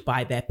denied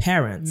by their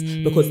parents,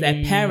 because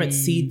their parents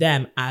see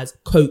them as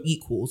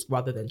co-equals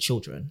rather than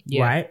children,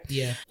 right?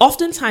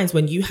 Oftentimes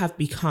when you have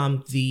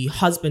become the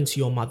husband to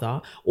your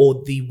mother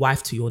or the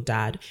wife to your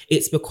dad,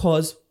 it's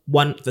because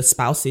the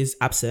spouse is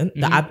absent,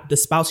 the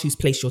spouse whose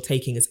place you're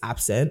taking is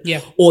absent,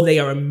 or they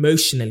are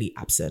emotionally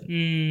absent.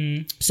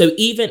 So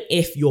even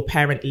if your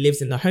parent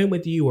lives in the home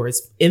with you or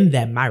is in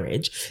their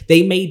marriage,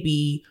 they may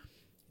be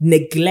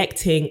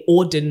neglecting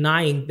or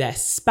denying their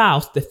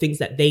spouse the things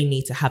that they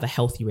need to have a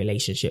healthy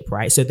relationship,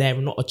 right? So they're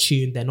not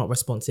attuned, they're not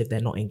responsive, they're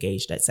not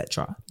engaged,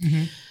 etc.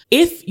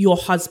 If your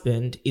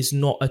husband is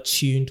not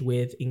attuned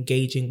with,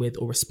 engaging with,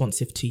 or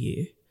responsive to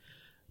you,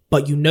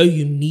 but you know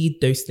you need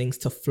those things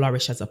to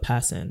flourish as a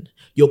person,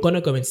 you're going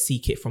to go and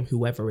seek it from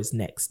whoever is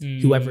next,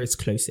 whoever is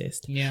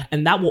closest.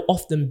 And that will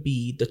often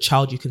be the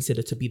child you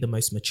consider to be the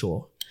most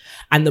mature.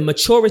 And the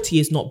maturity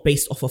is not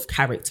based off of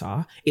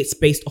character, it's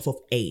based off of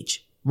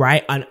age,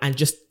 right? And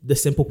just the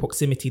simple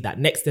proximity that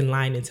next in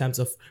line in terms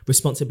of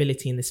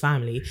responsibility in this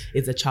family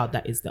is the child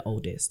that is the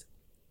oldest.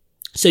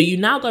 So you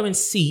now go and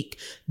seek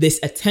this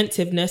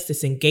attentiveness,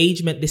 this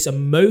engagement, this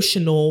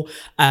emotional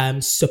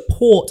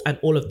support, and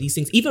all of these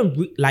things,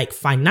 even like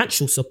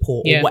financial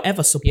support or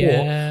whatever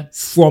support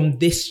from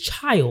this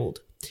child.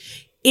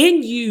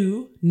 In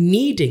you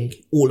needing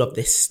all of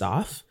this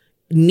stuff,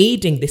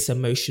 needing this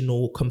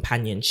emotional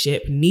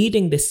companionship,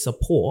 needing this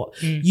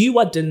support, you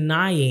are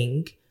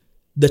denying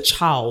the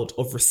child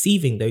of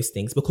receiving those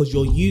things because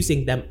you're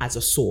using them as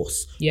a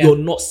source. You're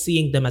not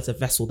seeing them as a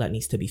vessel that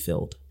needs to be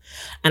filled.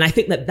 And I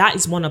think that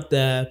is one of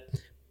the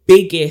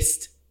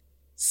biggest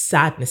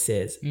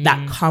sadnesses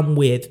that come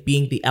with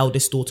being the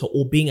eldest daughter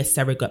or being a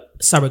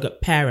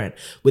surrogate parent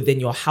within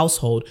your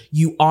household,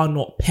 you are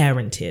not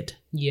parented.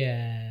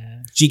 Yeah.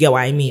 Do you get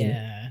what I mean?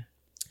 Yeah.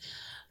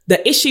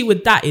 The issue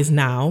with that is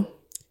now,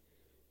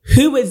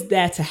 who is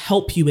there to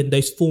help you in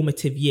those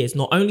formative years,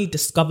 not only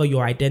discover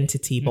your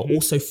identity, but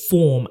also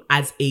form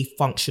as a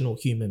functional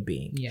human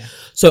being? Yeah.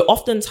 So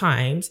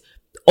oftentimes,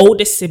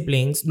 oldest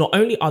siblings, not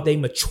only are they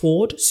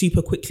matured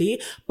super quickly,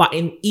 but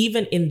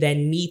even in their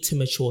need to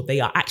mature, they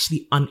are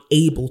actually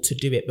unable to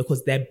do it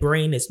because their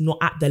brain is not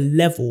at the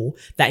level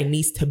that it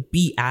needs to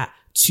be at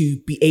to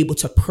be able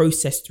to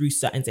process through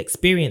certain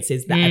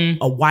experiences that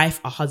a wife,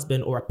 a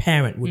husband, or a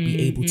parent would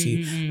be able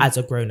to as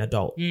a grown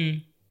adult.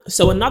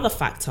 So another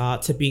factor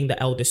to being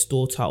the eldest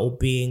daughter or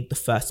being the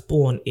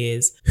firstborn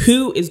is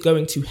who is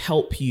going to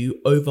help you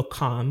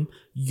overcome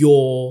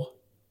your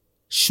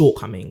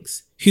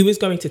shortcomings? Who is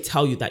going to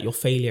tell you that your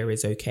failure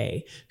is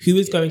okay? Who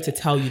is going to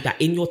tell you that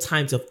in your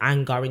times of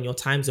anger, in your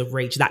times of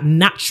rage, that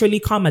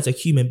naturally come as a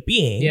human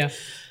being,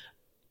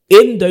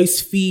 in those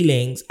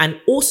feelings,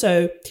 and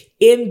also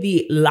in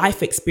the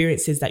life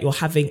experiences that you're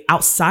having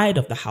outside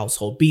of the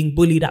household, being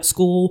bullied at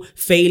school,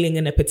 failing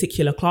in a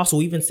particular class,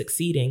 or even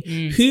succeeding,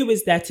 who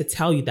is there to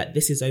tell you that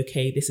this is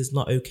okay, this is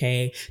not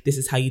okay, this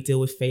is how you deal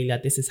with failure,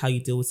 this is how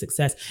you deal with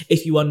success,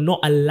 if you are not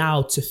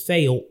allowed to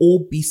fail or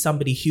be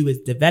somebody who is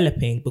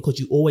developing, because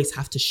you always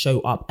have to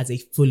show up as a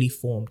fully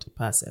formed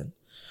person?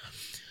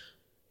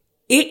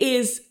 It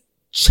is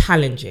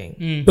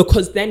challenging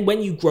because then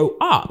when you grow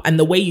up, and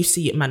the way you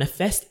see it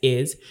manifest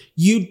is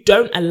you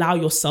don't allow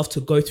yourself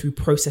to go through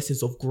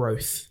processes of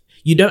growth.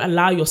 You don't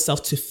allow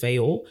yourself to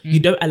fail. You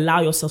don't allow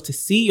yourself to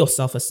see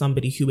yourself as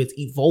somebody who is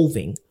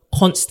evolving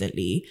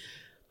constantly,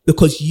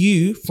 because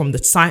you, from the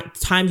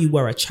time you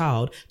were a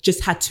child,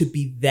 just had to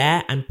be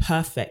there and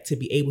perfect to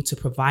be able to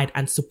provide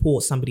and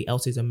support somebody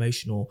else's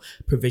emotional,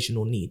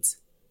 provisional needs.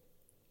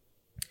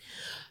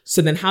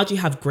 So then how do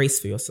you have grace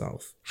for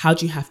yourself? How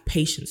do you have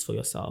patience for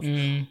yourself?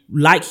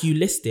 Like you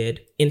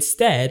listed,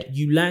 instead,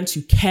 you learn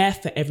to care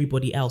for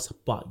everybody else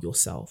but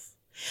yourself.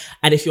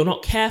 And if you're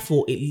not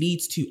careful, it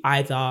leads to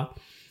either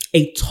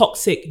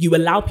you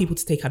allow people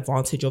to take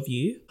advantage of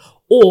you,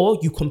 or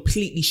you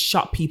completely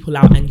shut people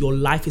out and your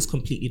life is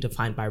completely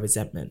defined by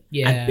resentment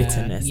and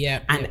bitterness.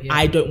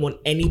 I don't want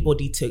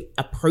anybody to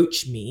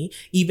approach me,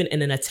 even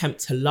in an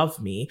attempt to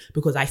love me,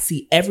 because I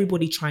see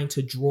everybody trying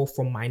to draw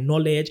from my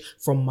knowledge,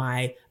 from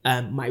my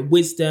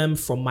wisdom,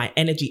 from my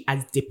energy,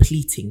 as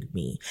depleting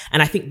me.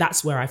 And I think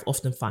that's where I've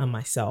often found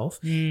myself.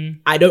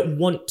 I don't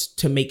want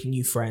to make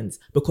new friends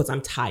because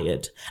I'm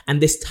tired.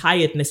 And this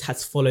tiredness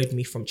has followed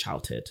me from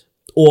childhood.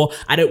 Or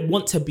I don't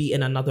want to be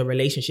in another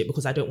relationship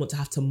because I don't want to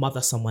have to mother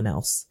someone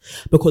else.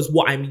 Because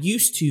what I'm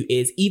used to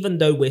is, even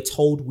though we're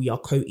told we are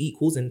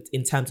co-equals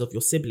in terms of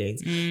your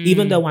siblings,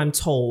 even though I'm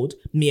told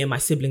me and my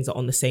siblings are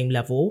on the same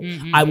level,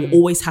 I will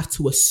always have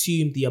to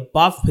assume the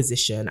above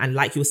position. And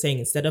like you were saying,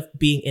 instead of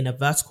being in a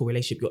vertical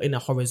relationship, you're in a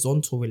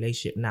horizontal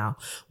relationship now,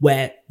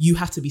 where you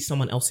have to be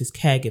someone else's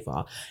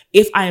caregiver.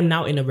 If I am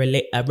now in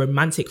a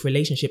romantic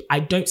relationship,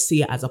 I don't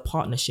see it as a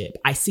partnership.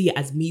 I see it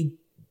as me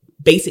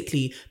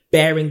basically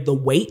bearing the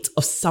weight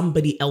of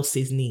somebody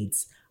else's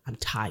needs. I'm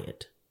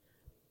tired.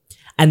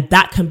 And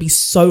that can be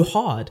so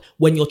hard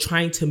when you're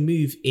trying to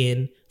move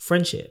in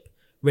friendship,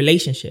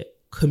 relationship,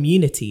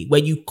 community, where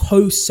you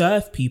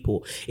co-serve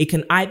people. It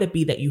can either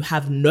be that you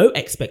have no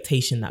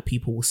expectation that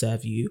people will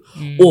serve you,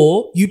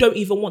 or you don't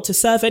even want to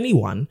serve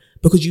anyone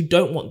because you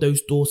don't want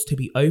those doors to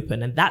be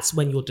open. And that's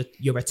when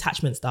your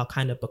attachment style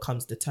kind of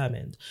becomes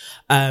determined.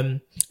 And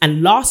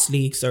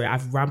lastly, sorry,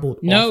 I've rambled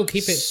on. No,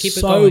 keep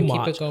it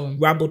going.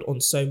 Rambled on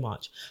so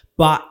much.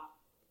 But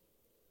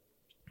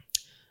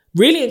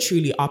really and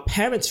truly, our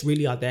parents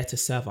really are there to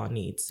serve our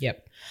needs.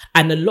 Yep.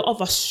 And a lot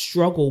of us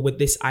struggle with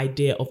this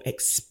idea of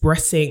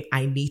expressing,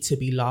 I need to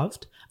be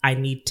loved, I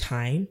need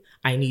time,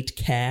 I need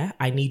care,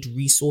 I need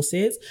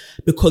resources,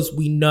 because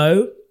we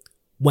know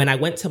when I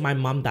went to my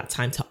mum that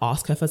time to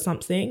ask her for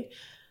something,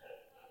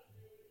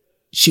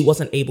 she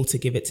wasn't able to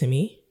give it to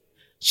me.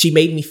 She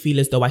made me feel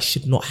as though I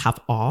should not have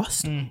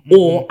asked,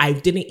 or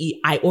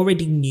I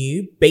already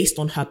knew based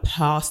on her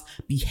past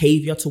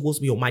behavior towards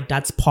me, or my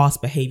dad's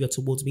past behavior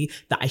towards me,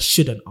 that I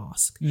shouldn't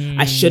ask.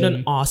 I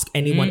shouldn't ask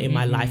anyone in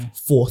my life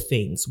for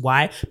things.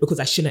 Why?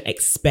 Because I shouldn't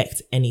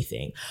expect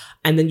anything.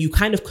 And then you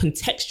kind of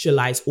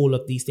contextualize all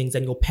of these things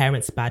and your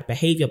parents' bad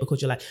behavior,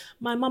 because you're like,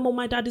 my mum or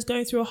my dad is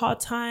going through a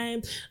hard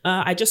time.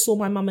 I just saw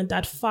my mum and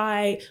dad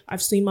fight.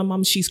 I've seen my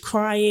mum, she's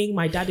crying.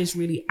 My dad is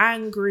really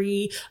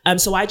angry.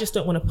 So I just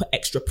don't want to put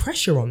extra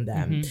pressure on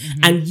them.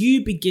 And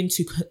you begin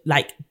to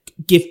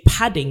give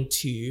padding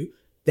to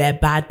their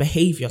bad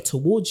behavior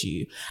towards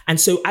you. And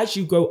so as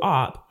you grow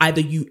up, either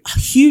you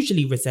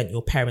hugely resent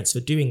your parents for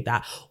doing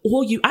that,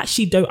 or you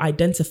actually don't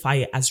identify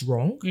it as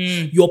wrong.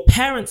 Your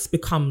parents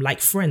become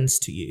like friends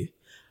to you.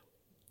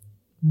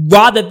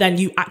 rather than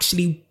you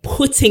actually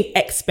putting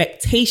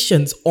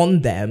expectations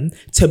on them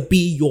to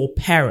be your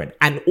parent,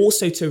 and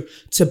also to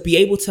be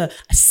able to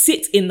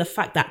sit in the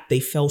fact that they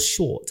fell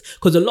short.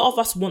 Because a lot of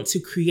us want to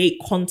create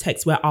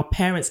context where our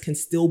parents can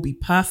still be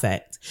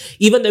perfect.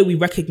 Even though we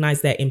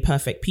recognize they're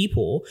imperfect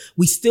people,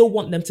 we still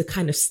want them to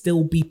kind of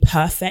still be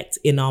perfect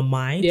in our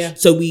mind. Yeah.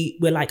 So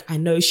we're like, I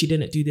know she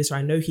didn't do this, or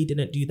I know he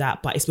didn't do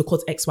that, but it's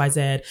because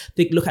XYZ.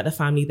 Look at the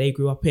family they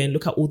grew up in.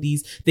 Look at all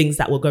these things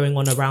that were going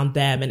on around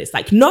them. And it's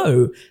like,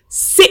 no,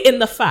 sit in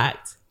the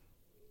fact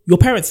your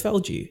parents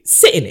failed you.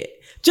 Sit in it.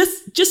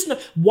 Just know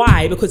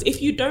why? Because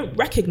if you don't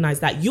recognize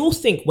that, you'll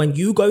think when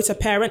you go to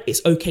parent,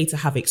 it's okay to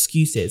have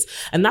excuses.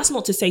 And that's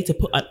not to say to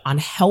put an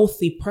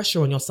unhealthy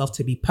pressure on yourself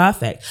to be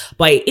perfect,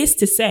 but it is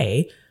to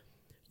say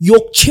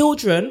your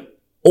children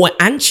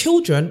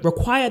children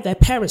require their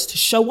parents to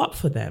show up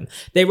for them.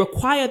 They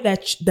require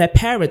their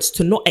parents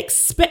to not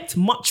expect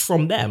much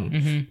from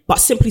them, but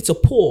simply to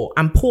pour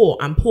and pour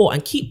and pour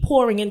and keep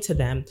pouring into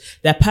them,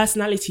 their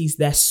personalities,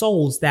 their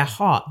souls, their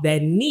heart, their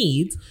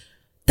needs.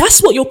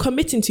 That's what you're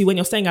committing to when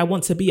you're saying, I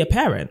want to be a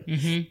parent.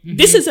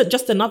 This isn't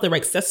just another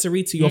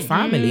accessory to your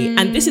family.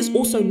 And this is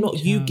also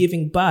not you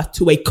giving birth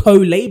to a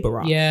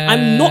co-laborer.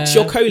 I'm not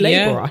your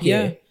co-laborer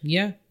here.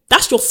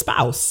 That's your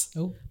spouse.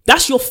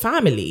 That's your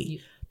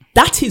family.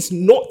 That is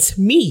not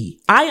me.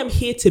 I am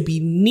here to be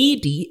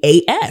needy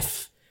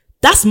AF.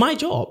 That's my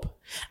job.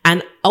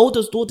 And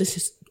elder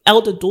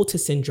daughter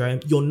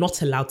syndrome, you're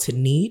not allowed to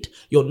need.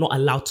 You're not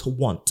allowed to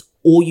want.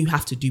 All you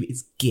have to do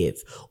is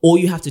give. All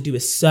you have to do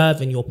is serve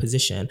in your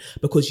position,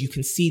 because you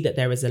can see that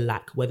there is a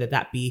lack, whether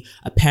that be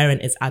a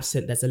parent is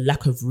absent, there's a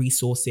lack of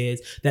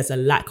resources, there's a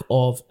lack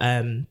of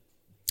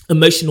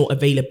emotional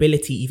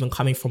availability even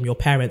coming from your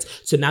parents.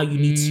 So now you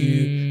need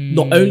to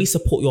not only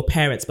support your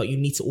parents, but you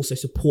need to also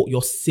support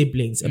your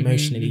siblings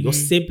emotionally. Your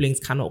siblings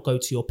cannot go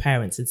to your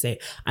parents and say,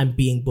 I'm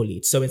being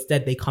bullied. So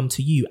instead they come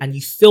to you, and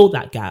you fill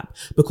that gap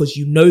because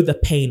you know the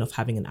pain of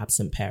having an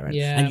absent parent,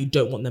 and you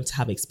don't want them to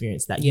have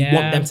experienced that. You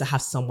want them to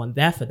have someone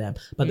there for them.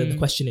 But then the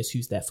question is,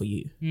 who's there for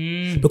you?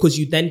 Because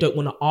you then don't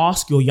want to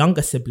ask your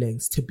younger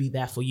siblings to be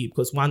there for you,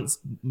 because once,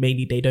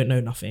 mainly they don't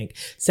know nothing.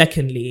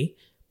 Secondly,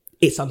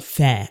 it's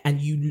unfair, and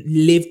you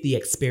live the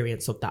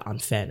experience of that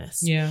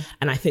unfairness.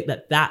 And I think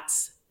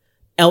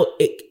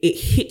it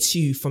hits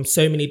you from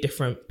so many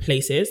different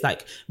places.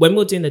 Like when we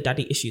were doing the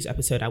daddy issues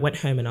episode, I went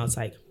home and I was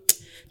like,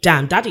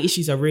 damn, daddy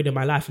issues are ruining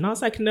my life. And I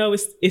was like, no,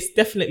 it's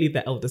definitely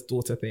the eldest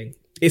daughter thing.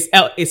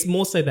 It's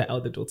more so the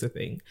elder daughter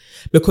thing,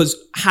 because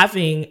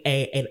having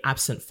an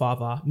absent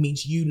father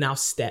means you now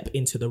step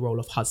into the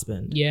role of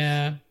husband.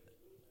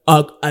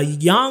 A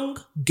young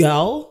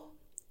girl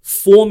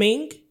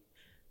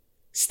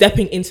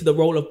stepping into the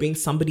role of being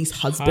somebody's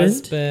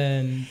husband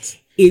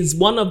is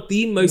one of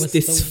the most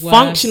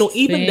dysfunctional.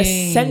 Even the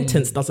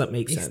sentence doesn't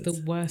make sense. It's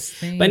the worst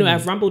thing. But anyway,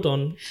 I've rambled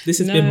on. This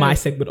has been my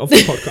segment of the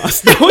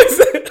podcast.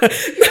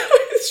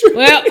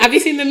 Well, have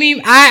you seen the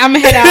meme? I'm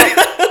head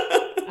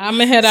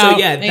out. So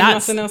yeah,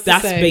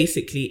 that's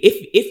basically,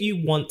 if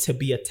you want to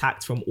be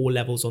attacked from all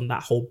levels on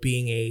that whole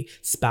being a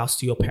spouse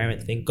to your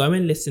parent thing, go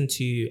and listen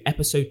to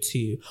episode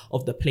 2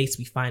 of The Place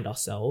We Find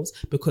Ourselves,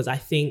 because I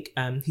think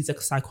he's a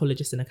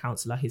psychologist and a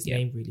counselor. His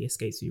name really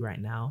escapes me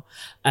right now.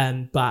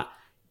 But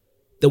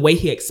the way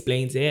he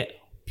explains it,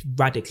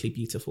 radically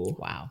beautiful.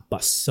 Wow.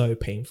 But so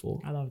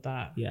painful. I love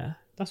that. Yeah.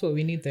 That's what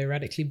we need though.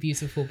 Radically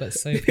beautiful, but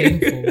so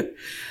painful.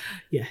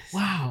 Yes.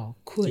 Wow.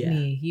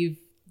 Courtney,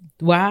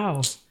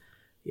 wow.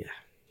 Yeah.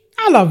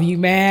 I love you,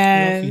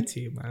 man. I love you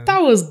too, man. That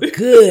was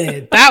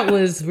good. That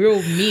was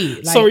real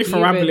meat. Like, sorry for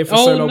rambling for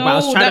so long, but I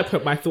was trying to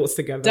put my thoughts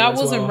together. That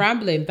wasn't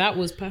rambling. That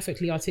was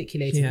perfectly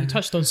articulated. You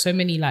touched on so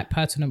many like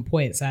pertinent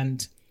points,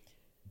 and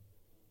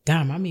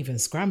damn, I'm even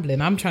scrambling.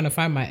 I'm trying to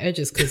find my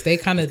edges, because they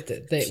kind of,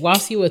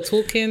 whilst you were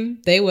talking,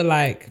 they were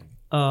like,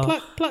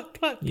 pluck, pluck,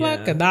 pluck,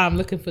 pluck. And now I'm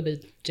looking for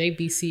the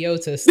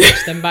JBCO to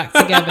stitch them back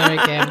together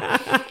again.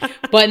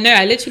 But no,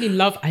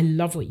 I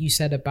love what you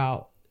said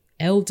about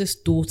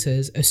eldest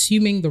daughters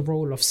assuming the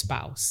role of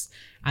spouse,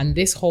 and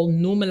this whole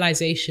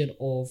normalization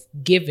of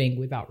giving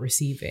without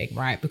receiving,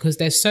 right? Because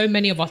there's so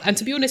many of us, and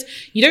to be honest,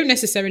 you don't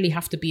necessarily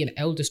have to be an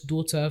eldest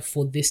daughter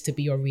for this to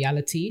be your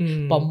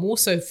reality, but more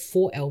so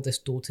for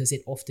eldest daughters,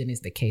 it often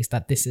is the case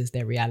that this is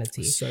their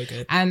reality. So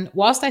good. And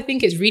whilst I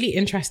think it's really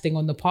interesting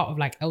on the part of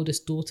like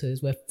eldest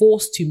daughters, we're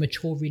forced to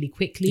mature really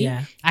quickly.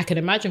 I can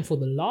imagine for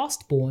the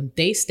last born,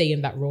 they stay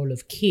in that role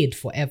of kid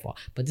forever.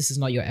 But this is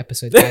not your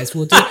episode, guys.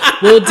 We'll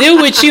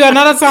deal with you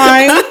another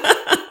time.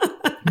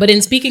 But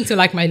in speaking to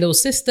like my little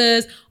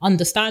sisters,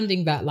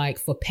 understanding that like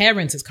for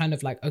parents, it's kind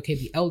of like, okay,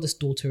 the eldest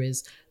daughter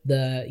is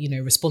the,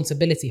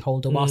 responsibility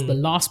holder, whilst the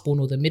last born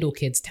or the middle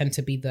kids tend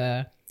to be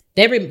they're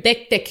kids.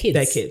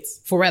 They're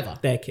kids. Forever.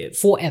 They're kids.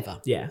 Forever.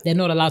 Yeah. They're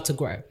not allowed to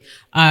grow.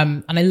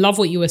 And I love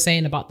what you were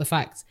saying about the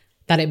fact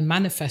that it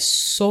manifests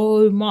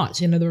so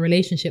much in the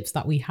relationships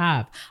that we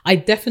have. I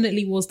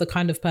definitely was the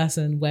kind of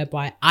person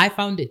whereby I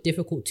found it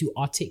difficult to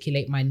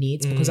articulate my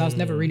needs because I was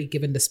never really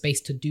given the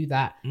space to do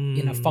that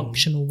in a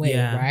functional way,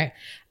 right?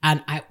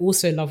 And I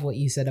also love what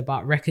you said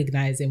about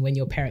recognizing when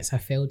your parents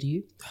have failed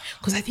you,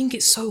 because I think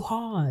it's so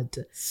hard.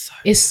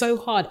 It's so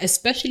hard,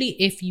 especially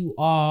if you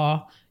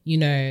are, you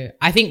know,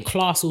 I think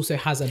class also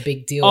has a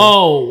big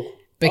deal.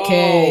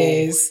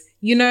 Because...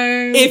 You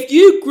know, if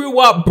you grew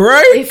up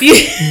broke,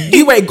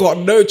 you ain't got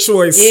no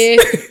choice.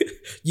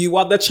 You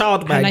are the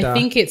childminder. And I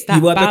think it's that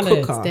you are balance.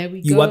 The cooker. There we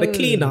you go. are the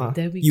cleaner.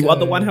 You are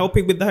the one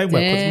helping with the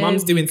homework because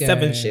mum's doing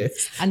 7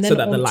 shifts. And then so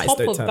that on the lights top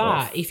don't of turn that,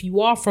 off. if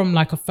you are from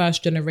like a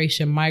first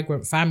generation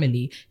migrant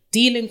family,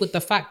 dealing with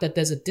the fact that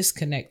there's a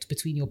disconnect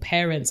between your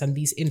parents and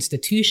these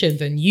institutions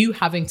and you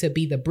having to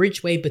be the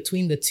bridgeway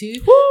between the two,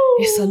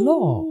 it's a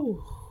lot.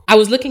 I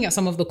was looking at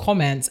some of the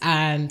comments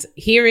and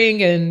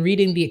hearing and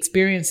reading the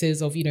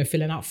experiences of, you know,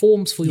 filling out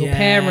forms for your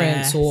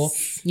parents or,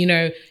 you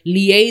know,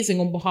 liaising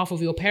on behalf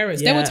of your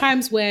parents. There were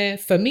times where,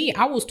 for me,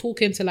 I was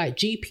talking to like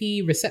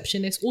GP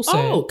receptionists also.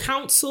 Oh,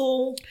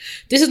 counsel.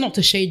 This is not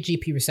to shade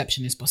GP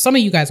receptionists, but some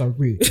of you guys are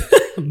rude.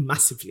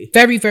 Massively.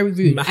 Very, very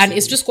rude. Massively. And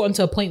it's just gotten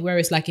to a point where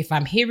it's like, if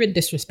I'm hearing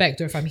disrespect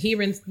or if I'm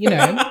hearing, you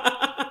know,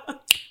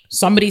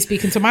 somebody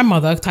speaking to my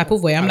mother type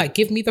of way, I'm like,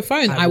 give me the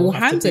phone. I will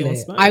handle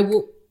it. I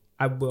will.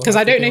 Because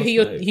I don't know who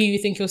you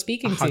think you're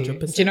speaking 100%.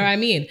 to. Do you know what I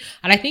mean?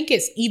 And I think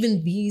it's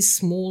even these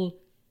small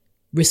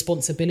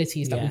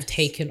responsibilities that we've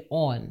taken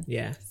on.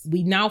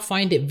 We now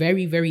find it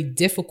very, very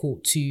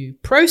difficult to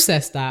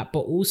process that, but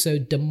also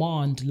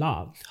demand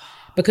love.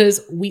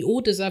 Because we all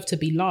deserve to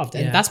be loved.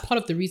 And that's part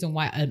of the reason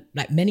why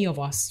like many of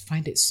us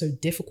find it so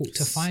difficult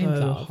to find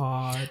love.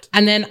 Hard.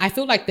 And then I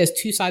feel like there's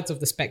two sides of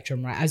the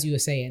spectrum, right? As you were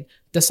saying,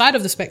 the side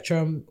of the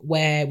spectrum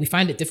where we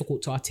find it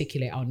difficult to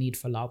articulate our need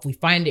for love. We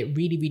find it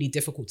really, really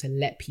difficult to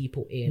let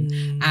people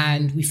in.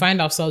 And we find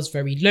ourselves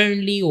very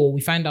lonely, or we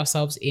find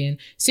ourselves in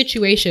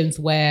situations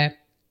where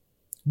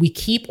we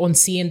keep on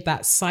seeing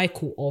that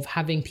cycle of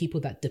having people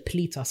that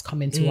deplete us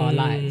come into our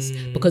lives,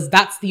 because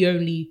that's the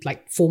only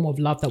like form of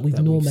love that we've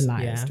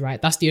normalized,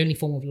 right? That's the only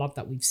form of love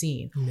that we've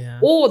seen.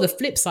 Or the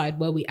flip side,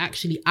 where we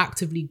actually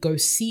actively go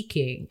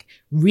seeking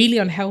really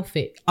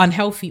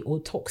unhealthy or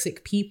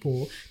toxic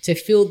people to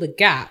fill the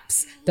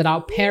gaps that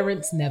our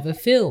parents never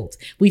filled.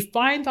 We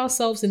find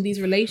ourselves in these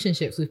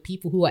relationships with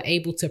people who are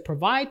able to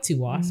provide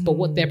to us, but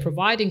what they're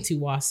providing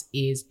to us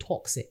is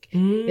toxic.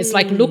 It's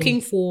like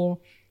looking for,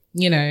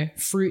 you know,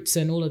 fruits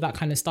and all of that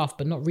kind of stuff,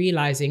 but not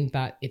realizing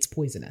that it's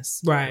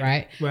poisonous.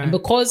 Right. And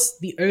because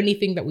the only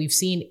thing that we've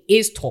seen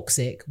is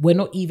toxic, we're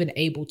not even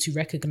able to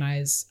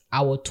recognize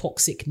our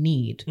toxic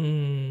need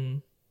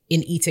in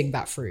eating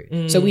that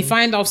fruit. So we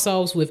find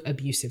ourselves with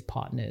abusive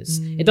partners.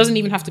 It doesn't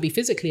even have to be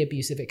physically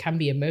abusive. It can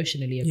be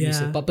emotionally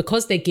abusive. But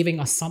because they're giving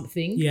us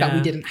something that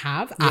we didn't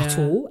have at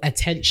all,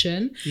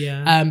 attention,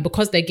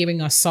 because they're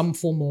giving us some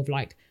form of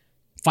like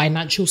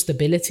financial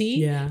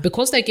stability,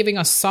 because they're giving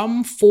us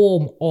some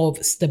form of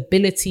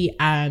stability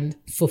and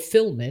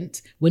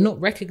fulfillment, we're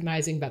not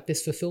recognizing that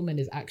this fulfillment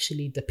is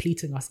actually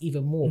depleting us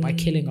even more by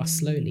killing us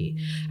slowly.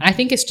 And I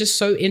think it's just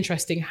so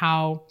interesting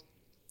how,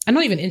 and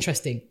not even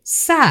interesting,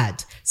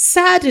 sad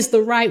is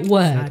the right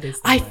word.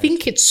 I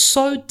think it's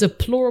so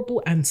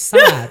deplorable and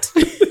sad.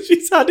 She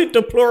sounded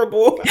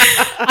deplorable.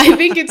 I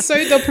think it's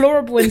so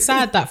deplorable and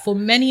sad that for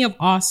many of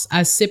us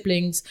as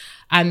siblings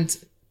and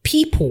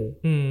people,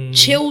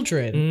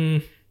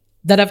 children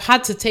that have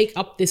had to take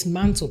up this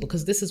mantle,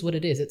 because this is what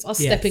it is. It's us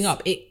stepping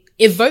up. It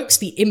evokes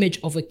the image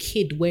of a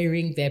kid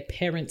wearing their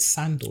parents'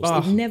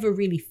 sandals. It never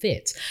really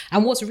fits.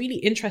 And what's really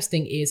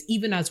interesting is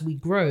even as we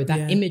grow,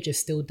 that image is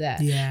still there.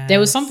 There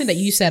was something that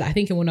you said, I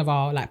think in one of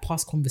our like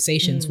past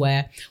conversations,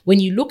 where when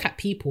you look at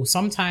people,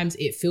 sometimes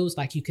it feels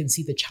like you can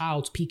see the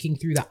child peeking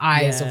through the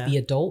eyes of the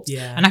adult.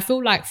 And I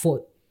feel like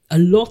for a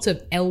lot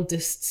of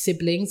eldest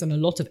siblings and a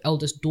lot of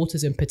eldest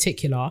daughters in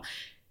particular,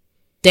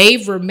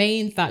 they've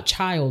remained that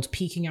child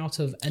peeking out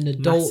of an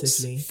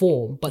adult's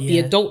form, but the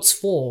adult's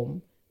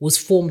form was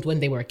formed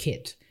when they were a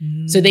kid.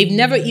 So they've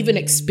never even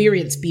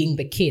experienced being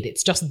the kid.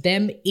 It's just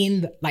them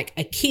in like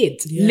a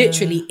kid,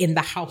 literally in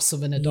the house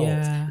of an adult.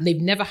 And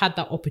they've never had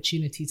that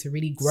opportunity to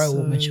really grow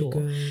or mature.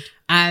 Good.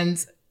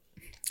 And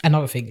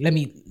another thing, let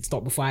me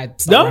stop before I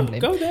start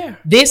rambling. Go there.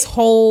 This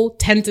whole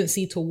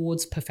tendency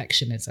towards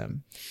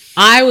perfectionism.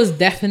 I was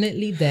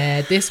definitely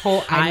there. This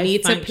whole I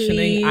need to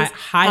please,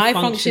 high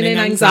functioning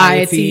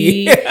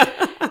anxiety.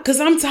 Because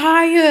I'm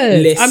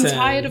tired. I'm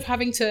tired of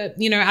having to,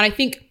 you know, and I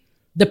think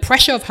the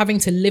pressure of having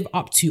to live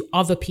up to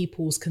other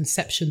people's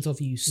conceptions of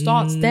you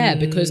starts there,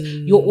 because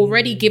you're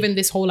already given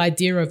this whole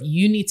idea of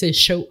you need to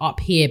show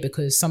up here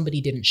because somebody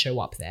didn't show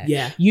up there.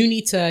 You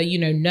need to, you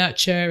know,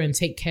 nurture and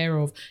take care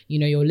of, you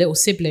know, your little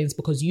siblings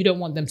because you don't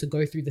want them to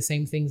go through the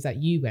same things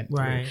that you went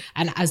through.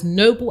 And as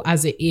noble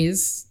as it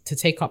is to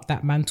take up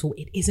that mantle,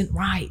 it isn't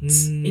right.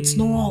 It's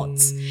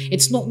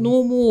not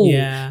normal.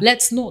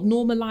 Let's not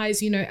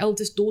normalize, you know,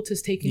 eldest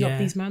daughters taking up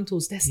these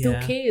mantles. They're still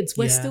kids.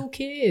 We're still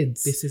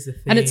kids. This is the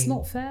thing. And it's not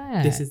not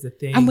fair. This is the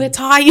thing. And we're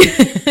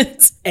tired.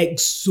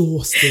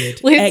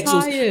 Exhausted. We're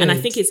tired. And I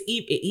think it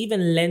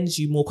even lends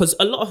you more, because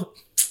a lot of,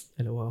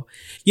 LOL.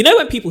 You know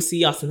when people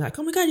see us and they're like,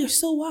 oh my God, you're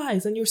so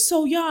wise and you're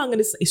so young,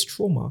 and it's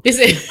trauma. Is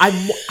it?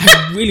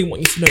 I really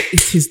want you to know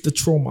it is the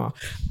trauma.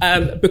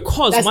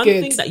 Because That's one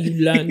good. thing that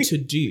you learn to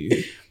do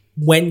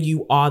when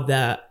you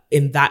are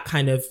in that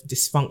kind of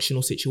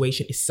dysfunctional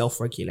situation is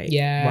self-regulate.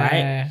 Yeah.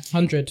 Right?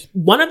 100.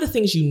 One of the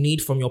things you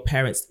need from your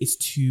parents is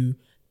to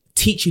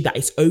teach you that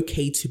it's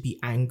okay to be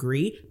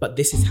angry, but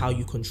this is how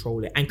you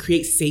control it, and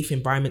create safe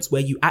environments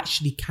where you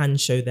actually can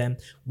show them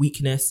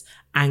weakness,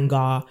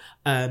 anger,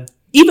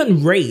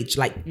 even rage,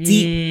 like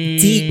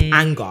deep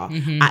anger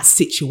at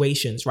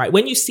situations, right?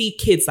 When you see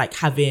kids like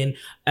having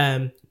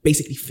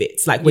basically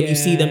fits, like when you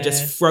see them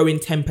just throwing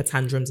temper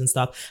tantrums and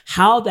stuff,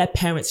 how their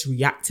parents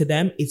react to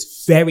them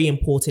is very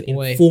important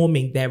in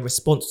forming their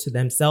response to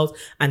themselves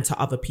and to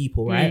other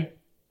people, right?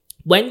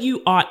 When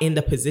you are in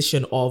the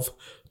position of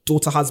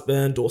daughter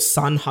husband or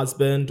son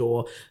husband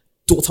or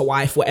daughter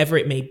wife, whatever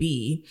it may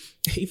be,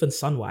 even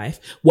son wife,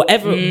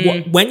 whatever,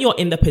 when you're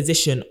in the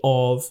position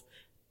of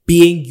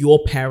being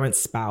your parent's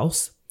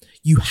spouse,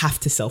 you have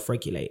to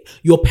self-regulate.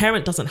 Your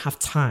parent doesn't have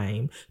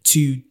time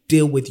to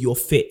deal with your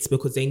fits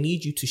because they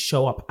need you to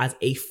show up as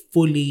a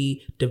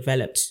fully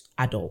developed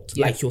adult,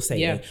 like you're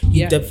saying.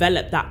 You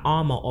develop that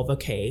armor of,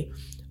 okay,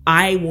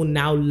 I will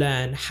now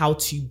learn how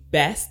to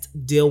best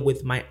deal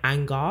with my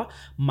anger,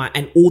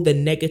 and all the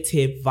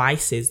negative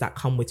vices that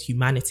come with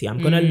humanity. I'm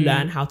going to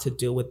learn how to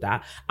deal with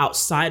that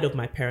outside of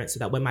my parents, so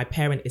that when my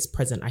parent is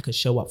present, I can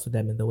show up for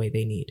them in the way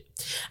they need.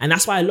 And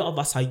that's why a lot of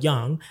us are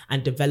young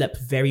and develop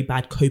very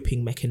bad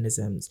coping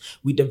mechanisms.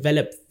 We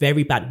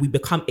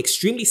become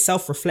extremely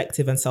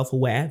self-reflective and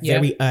self-aware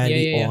very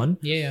early on.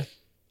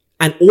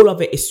 And all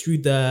of it is through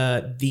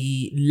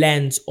the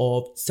lens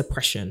of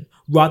suppression,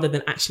 rather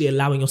than actually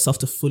allowing yourself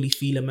to fully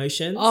feel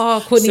emotions.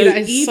 Oh, Courtney, that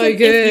is so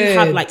good. If you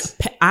have like,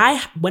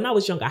 when I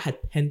was younger, I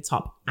had pent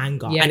up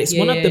anger, and it's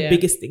one of the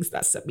biggest things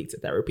that sent me to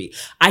therapy.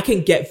 I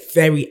can get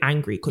very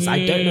angry because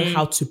I don't know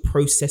how to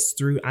process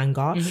through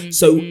anger.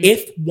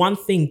 If one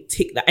thing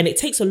and it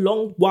takes a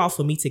long while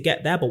for me to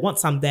get there, but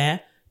once I'm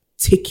there,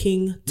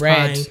 ticking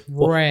time,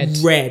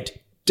 red,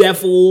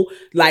 devil,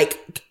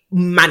 like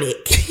manic.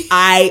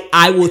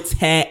 I will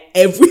tear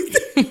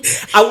everything.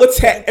 I will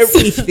tear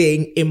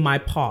everything in my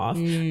path.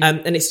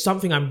 And it's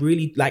something I'm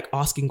really like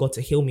asking God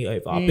to heal me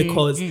over,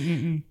 because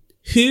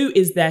who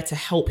is there to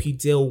help you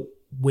deal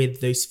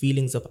with those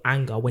feelings of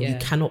anger when you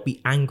cannot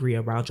be angry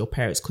around your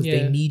parents, because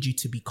they need you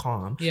to be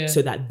calm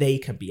so that they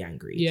can be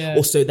angry,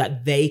 or so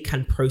that they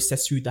can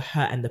process through the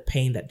hurt and the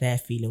pain that they're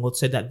feeling, or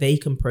so that they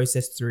can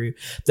process through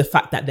the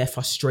fact that they're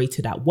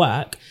frustrated at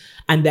work,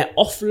 and they're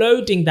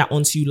offloading that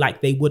onto you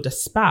like they would a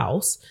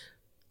spouse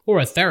or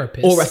a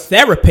therapist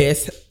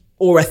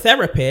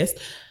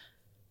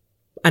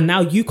and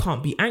now you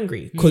can't be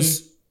angry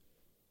because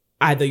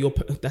either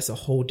that's a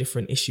whole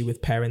different issue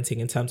with parenting,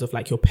 in terms of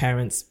like your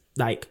parents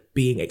like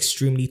being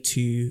extremely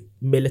too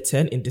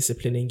militant in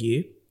disciplining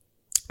you.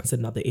 That's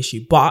another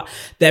issue. But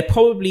they're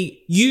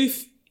probably, you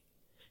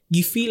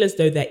feel as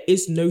though there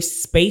is no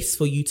space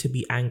for you to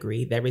be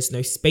angry. There is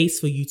no space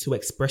for you to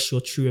express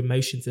your true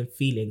emotions and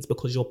feelings,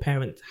 because your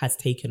parent has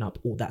taken up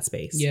all that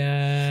space.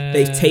 Yeah.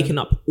 They've taken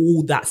up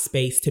all that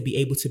space to be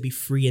able to be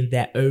free in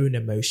their own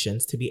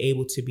emotions, to be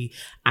able to be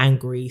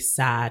angry,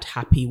 sad,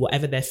 happy,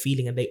 whatever they're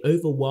feeling. And they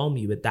overwhelm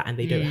you with that, and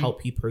they don't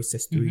help you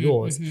process through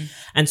yours.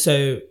 And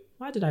so,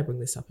 why did I bring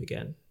this up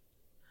again?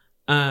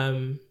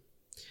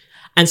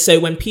 And so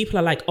when people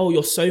are like, oh,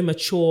 you're so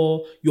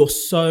mature, you're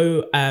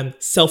so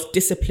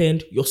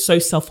self-disciplined, you're so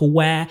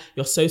self-aware,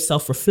 you're so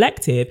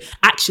self-reflective,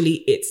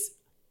 actually it's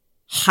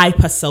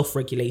hyper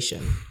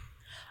self-regulation.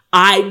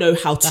 I know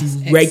how to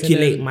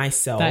regulate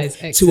myself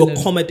to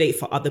accommodate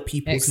for other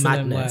people's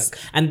madness.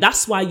 And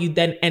that's why you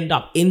then end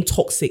up in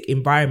toxic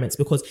environments,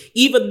 because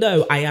even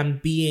though I am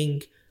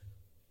being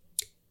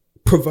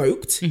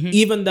provoked,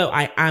 even though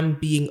I am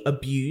being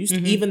abused,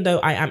 even though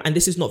I am, and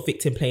this is not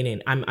victim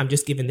playing, I'm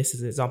just giving this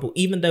as an example,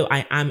 even though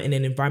I am in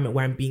an environment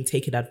where I'm being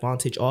taken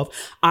advantage of,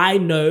 I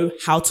know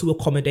how to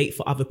accommodate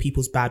for other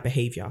people's bad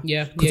behavior.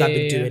 Because I've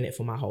been doing it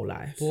for my whole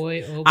life.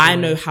 I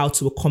know how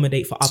to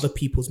accommodate for other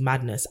people's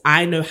madness.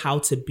 I know how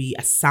to be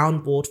a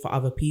soundboard for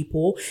other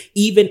people,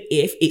 even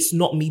if it's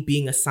not me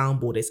being a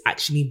soundboard, it's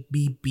actually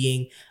me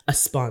being a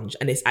sponge,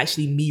 and it's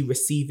actually me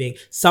receiving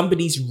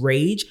somebody's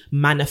rage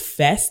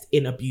manifest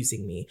in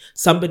abusing me.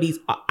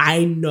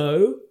 I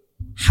know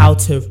how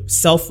to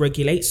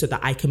self-regulate so that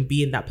I can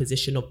be in that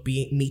position of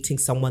meeting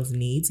someone's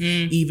needs,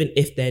 even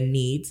if their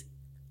needs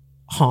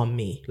harm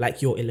me,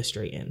 like you're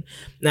illustrating.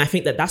 And I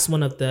think that that's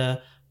one of the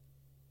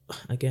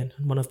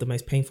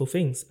most painful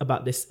things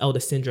about this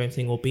eldest syndrome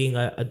thing, or being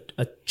a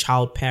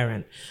child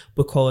parent,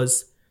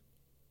 because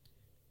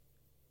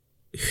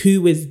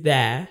who is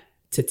there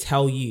to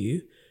tell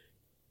you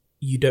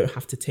don't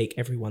have to take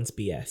everyone's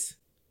BS?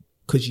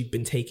 Because you've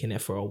been taking it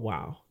for a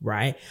while,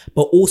 right?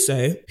 But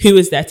also, who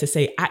is there to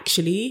say,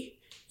 actually,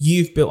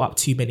 you've built up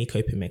too many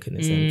coping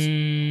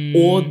mechanisms.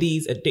 All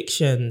these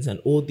addictions and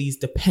all these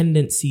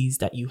dependencies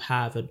that you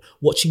have, and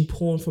watching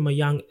porn from a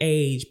young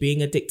age,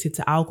 being addicted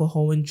to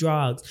alcohol and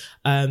drugs,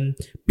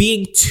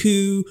 being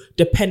too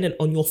dependent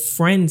on your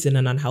friends in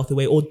an unhealthy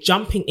way, or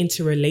jumping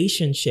into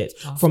relationships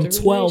from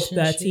 12,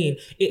 13.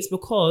 It's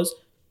because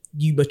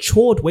you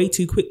matured way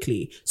too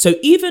quickly. So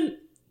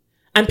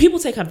and people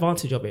take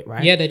advantage of it,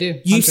 right? Yeah, they do.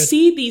 100. You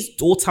see these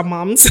daughter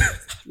mums,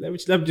 let me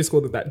just call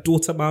them that,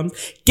 daughter mums,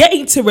 get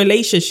into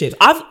relationships.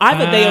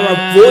 Either they are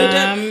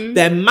avoidant,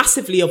 they're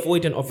massively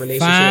avoidant of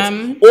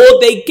relationships,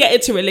 or they get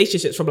into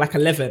relationships from like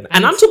 11.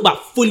 And I'm talking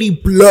about fully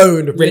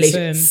blown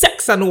relationships,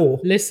 sex and all.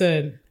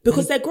 Listen.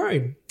 Because they're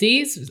grown.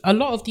 A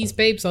lot of these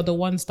babes are the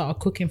ones that are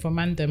cooking for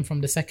Mandem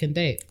from the second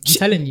date. I'm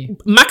telling you.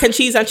 Mac and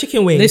cheese and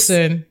chicken wings.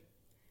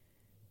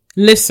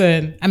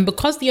 Listen, and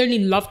because the only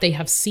love they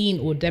have seen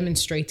or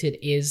demonstrated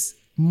is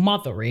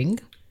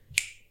mothering,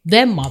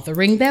 they're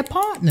mothering their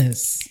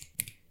partners.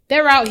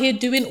 They're out here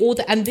doing all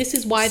that, and this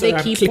is why they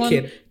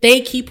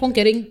keep on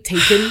getting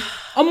taken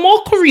a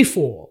mockery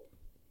for.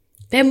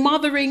 They're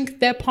mothering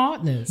their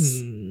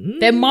partners.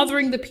 They're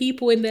mothering the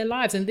people in their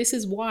lives. And this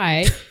is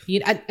why,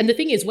 and the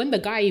thing is, when the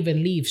guy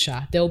even leaves,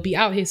 Sha, they'll be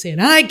out here saying,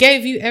 I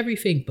gave you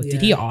everything. But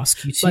did he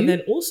ask you to? But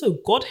then also,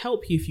 God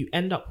help you if you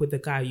end up with a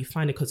guy, you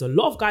find it, because a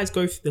lot of guys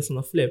go through this on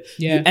the flip.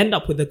 Yeah. You end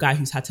up with a guy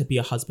who's had to be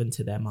a husband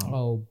to their mom.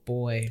 Oh,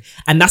 boy.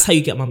 And that's how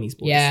you get mummy's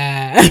boys.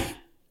 Yeah.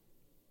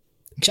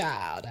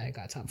 Child, I ain't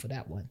got time for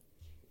that one.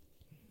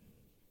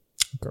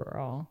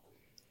 Girl.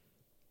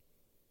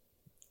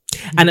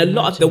 And a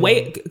lot of the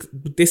way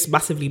this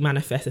massively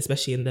manifests,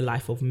 especially in the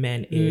life of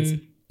men, is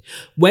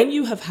when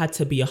you have had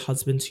to be a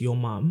husband to your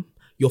mum,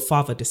 your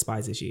father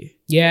despises you.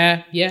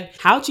 Yeah.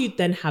 How do you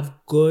then have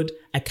good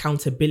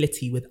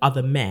accountability with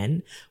other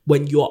men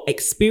when your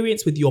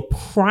experience with your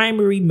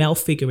primary male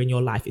figure in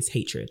your life is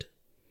hatred?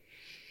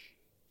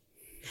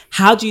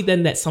 How do you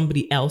then let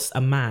somebody else,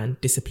 a man,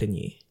 discipline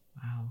you?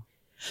 Wow.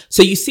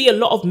 So you see a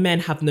lot of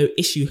men have no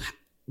issue.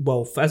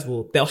 Well, first of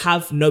all, they'll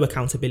have no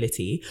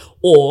accountability,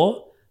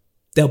 or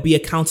they'll be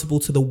accountable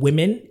to the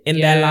women in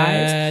their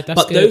lives.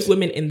 But those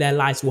women in their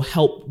lives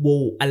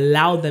will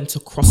allow them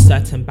to cross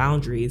certain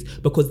boundaries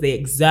because they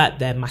exert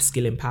their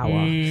masculine power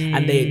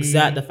and they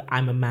exert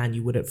I'm a man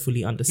you wouldn't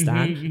fully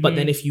understand. But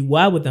then if you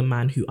were with a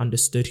man who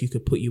understood, who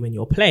could put you in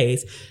your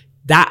place,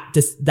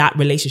 that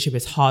relationship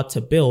is hard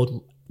to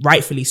build.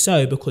 Rightfully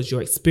so, because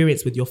your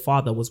experience with your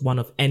father was one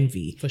of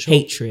envy,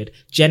 hatred,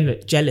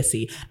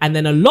 jealousy. And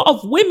then a lot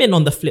of women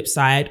on the flip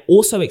side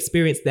also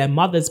experience their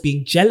mothers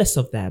being jealous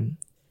of them,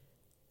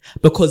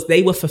 because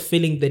they were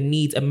fulfilling the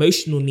needs,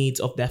 emotional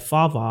needs of their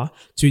father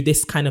through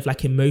this kind of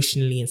like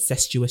emotionally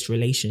incestuous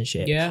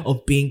relationship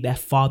of being their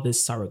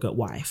father's surrogate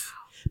wife,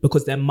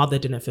 because their mother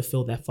didn't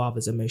fulfill their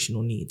father's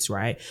emotional needs,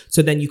 right?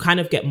 So then you kind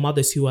of get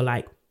mothers who are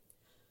like,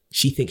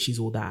 she thinks she's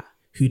all that.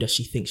 Who does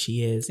she think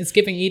she is? It's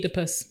giving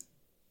Oedipus.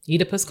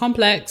 Oedipus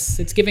complex.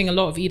 It's giving a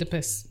lot of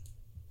Oedipus.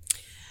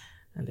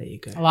 And there you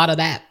go. A lot of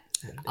that.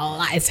 A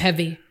lot. It's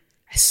heavy.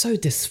 It's so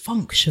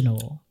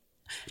dysfunctional.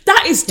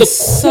 That is the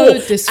so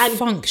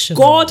dysfunctional. And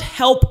God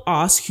help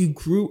us who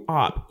grew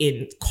up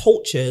in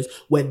cultures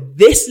where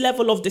this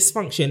level of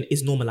dysfunction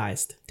is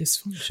normalized.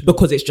 Dysfunction.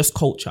 Because it's just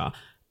culture.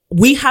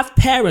 We have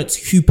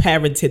parents who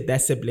parented their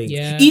siblings.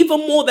 Even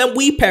more than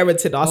we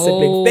parented our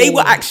siblings. They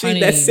were actually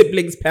their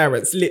siblings'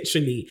 parents,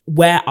 literally.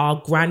 Where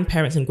our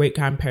grandparents and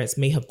great-grandparents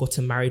may have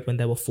gotten married when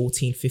they were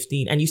 14,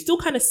 15. And you still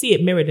kind of see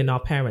it mirrored in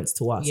our parents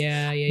to us.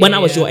 When I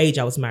was your age,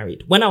 I was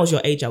married. When I was your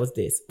age, I was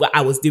this. Well,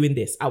 I was doing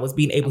this. I was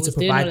being able to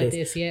provide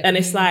this. And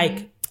it's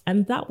like,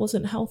 and that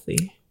wasn't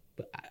healthy.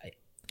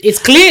 It's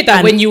clear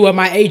that when you were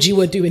my age, you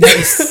were doing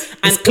this.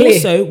 And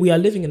also, we are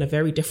living in a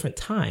very different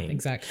time.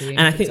 Exactly.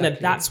 And I think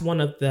that's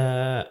one of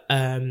the,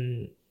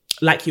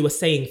 like you were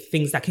saying,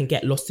 things that can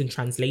get lost in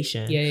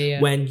translation.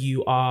 When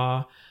you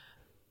are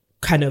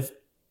kind of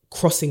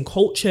crossing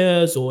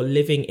cultures or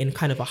living in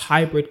kind of a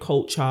hybrid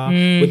culture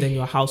within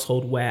your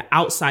household, where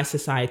outside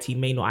society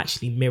may not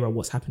actually mirror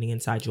what's happening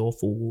inside your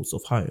four walls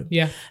of home.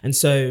 And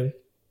so,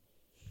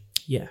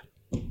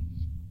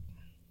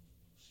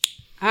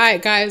 All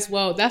right, guys.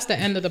 Well, that's the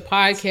end of the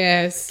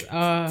podcast.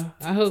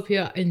 I hope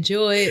you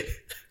enjoyed.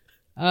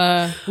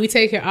 We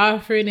take your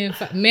offering in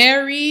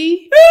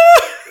Mary,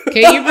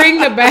 can you bring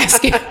the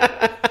basket?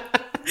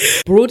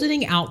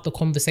 Broadening out the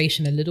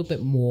conversation a little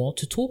bit more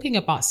to talking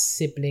about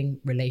sibling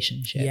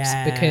relationships.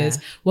 Because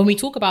when we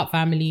talk about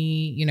family,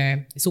 you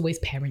know, it's always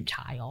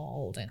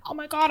parent-child. And, oh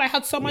my God, I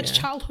had so much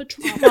childhood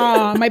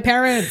trauma. My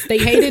parents, they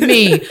hated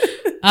me.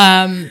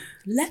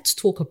 Let's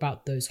talk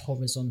about those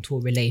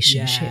horizontal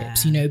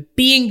relationships, you know,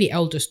 being the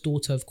eldest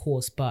daughter, of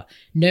course, but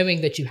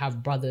knowing that you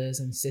have brothers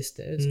and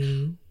sisters.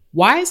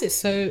 Why is it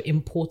so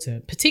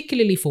important,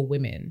 particularly for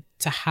women,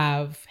 to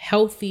have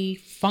healthy,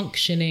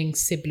 functioning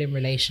sibling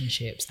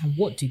relationships? And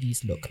what do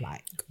these look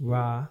like?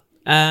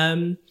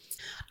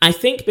 I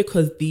think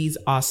because these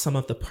are some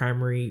of the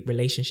primary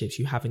relationships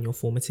you have in your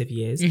formative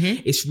years,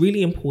 it's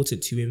really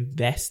important to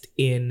invest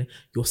in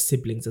your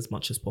siblings as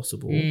much as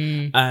possible.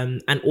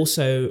 And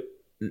also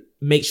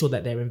make sure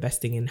that they're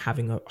investing in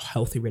having a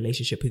healthy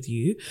relationship with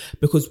you,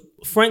 because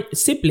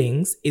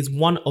siblings is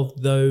one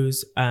of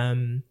those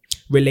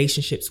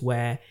relationships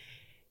where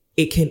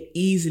it can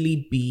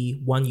easily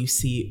be one you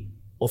see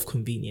of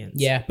convenience.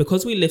 Yeah.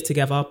 Because we live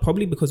together,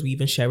 probably because we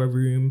even share a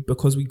room,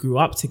 because we grew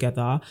up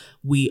together,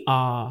 we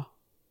are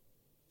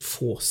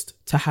forced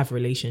to have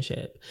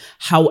relationship.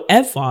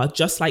 However,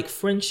 just like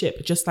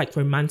friendship, just like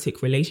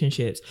romantic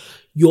relationships,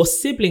 your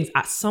siblings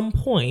at some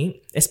point,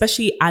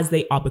 especially as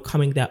they are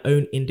becoming their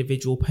own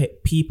individual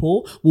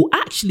people, will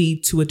actually,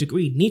 to a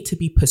degree, need to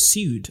be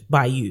pursued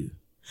by you.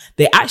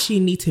 They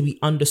actually need to be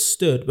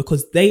understood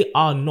because they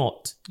are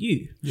not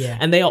you. Yeah.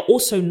 And they are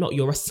also not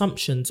your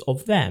assumptions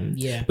of them.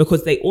 Yeah.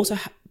 Because they also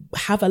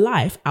have a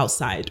life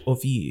outside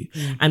of you.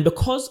 And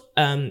because,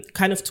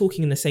 kind of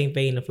talking in the same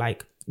vein of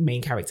like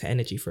main character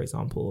energy, for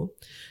example,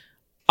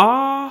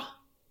 our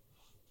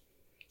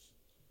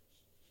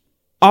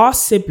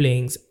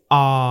siblings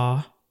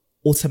are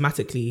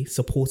automatically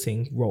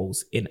supporting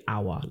roles in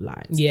our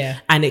lives. Yeah.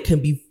 And it can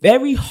be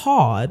very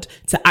hard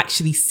to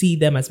actually see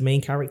them as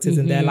main characters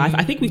in their life.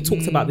 I think we've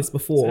talked about this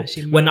before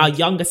when our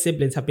younger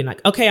siblings have been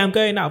like, okay, I'm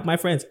going out with my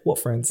friends. What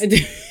friends?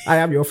 I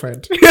am your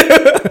friend.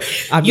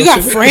 You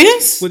got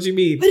friends? What do you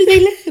mean? Where do they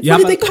live? Where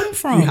did they come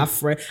from? You have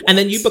friends. And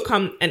then you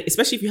become, and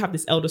especially if you have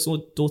this eldest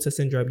daughter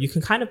syndrome, you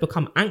can kind of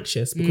become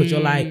anxious because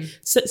you're like,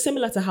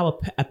 similar to how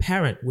a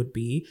parent would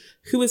be,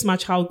 who is my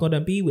child going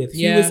to be with? Who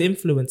is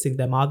influencing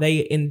them? Are they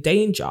in danger?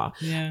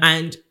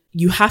 And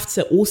you have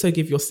to also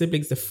give your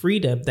siblings the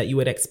freedom that you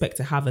would expect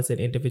to have as an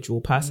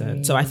individual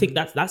person. So I think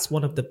that's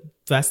one of the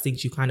first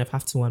things you kind of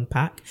have to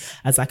unpack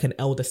as like an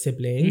elder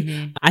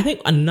sibling. I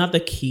think another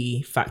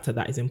key factor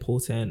that is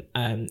important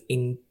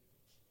in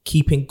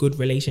keeping good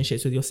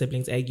relationships with your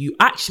siblings, you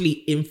actually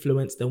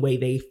influence the way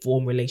they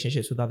form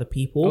relationships with other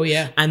people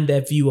and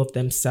their view of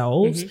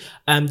themselves.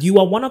 You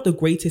are one of the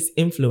greatest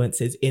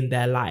influences in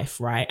their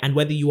life, right? And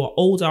whether you are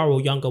older or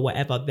younger,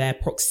 whatever, their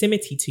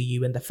proximity to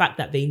you and the fact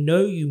that they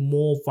know you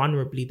more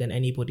vulnerably than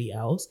anybody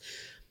else,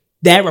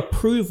 their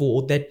approval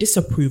or their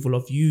disapproval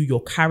of you,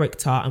 your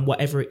character, and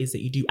whatever it is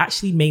that you do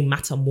actually may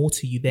matter more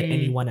to you than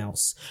anyone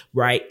else,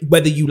 right?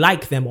 Whether you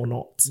like them or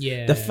not.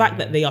 The fact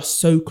that they are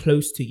so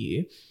close to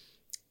you,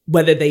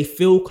 whether they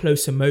feel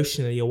close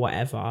emotionally or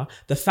whatever,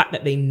 the fact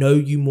that they know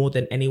you more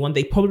than anyone,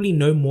 they probably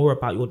know more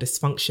about your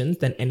dysfunctions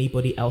than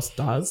anybody else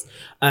does.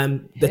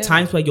 The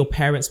times where your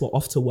parents were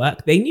off to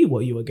work, they knew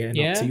what you were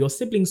getting up to. Your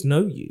siblings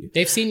know you.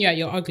 They've seen you at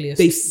your ugliest.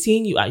 They've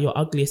seen you at your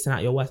ugliest and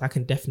at your worst. I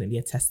can definitely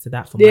attest to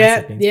that for my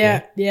siblings.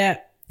 Yeah.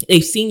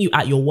 They've seen you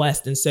at your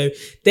worst. And so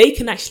they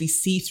can actually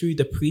see through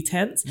the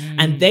pretense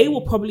and they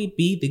will probably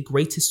be the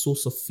greatest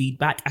source of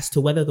feedback as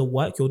to whether the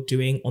work you're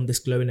doing on this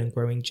glowing and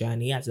growing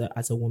journey as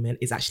a woman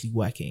is actually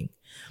working,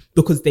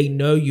 because they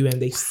know you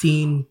and they've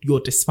seen your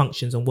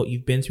dysfunctions and what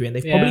you've been through. And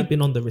they've probably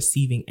been on the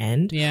receiving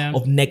end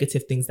of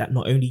negative things that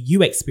not only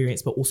you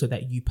experienced, but also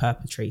that you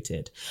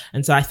perpetrated.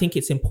 And so I think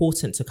it's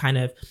important to kind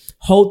of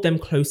hold them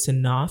close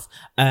enough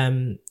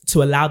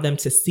to allow them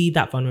to see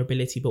that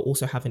vulnerability, but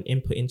also have an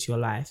input into your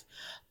life.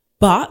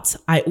 But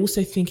I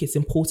also think it's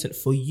important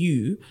for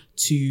you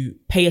to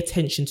pay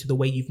attention to the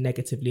way you've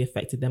negatively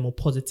affected them or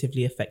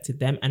positively affected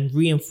them and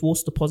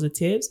reinforce the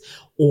positives,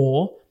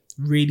 or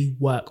really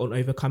work on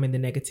overcoming the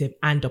negative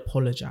and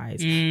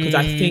apologize. Because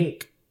I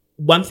think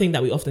one thing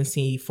that we often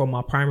see from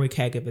our primary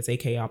caregivers,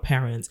 aka our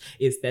parents,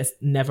 is there's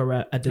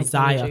never a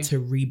desire to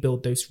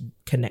rebuild those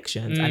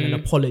connections and an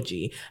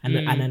apology and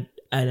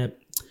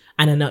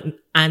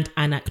an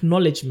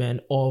acknowledgement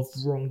of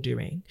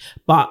wrongdoing.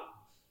 But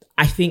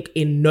I think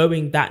in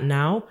knowing that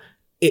now,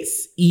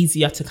 it's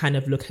easier to kind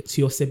of look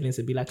to your siblings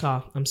and be like,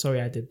 I'm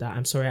sorry I did that.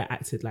 I'm sorry I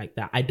acted like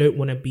that. I don't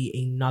want to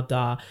be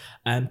another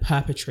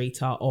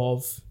perpetrator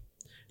of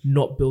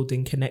not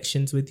building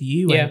connections with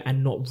you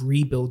and not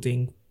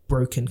rebuilding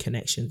broken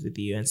connections with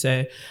you. And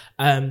so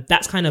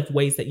that's kind of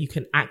ways that you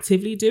can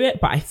actively do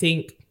it. But I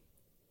think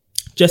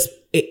just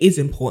it is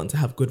important to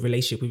have good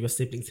relationship with your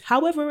siblings.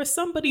 However, as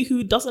somebody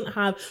who doesn't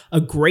have a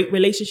great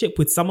relationship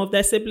with some of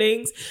their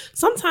siblings,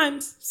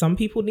 sometimes some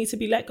people need to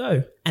be let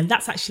go. And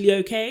that's actually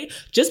okay.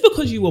 Just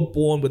because you were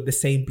born with the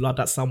same blood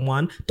as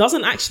someone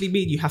doesn't actually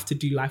mean you have to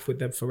do life with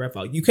them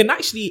forever. You can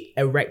actually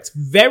erect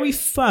very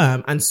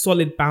firm and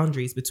solid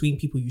boundaries between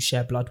people you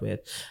share blood with.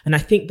 And I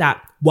think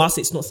that whilst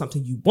it's not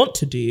something you want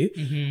to do,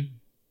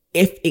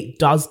 if it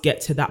does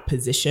get to that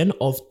position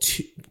of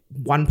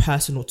one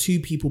person or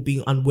two people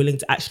being unwilling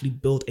to actually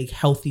build a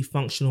healthy,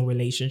 functional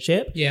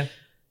relationship.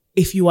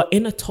 If you are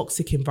in a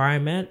toxic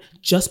environment,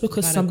 just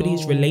because somebody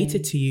is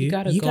related to you,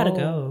 you gotta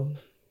go.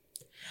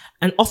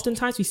 And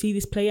oftentimes we see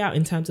this play out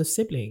in terms of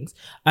siblings,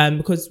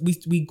 because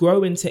we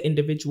grow into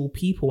individual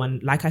people.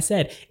 And like I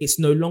said, it's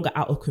no longer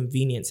out of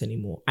convenience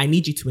anymore. I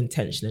need you to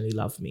intentionally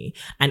love me.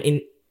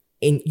 And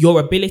in your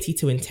ability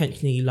to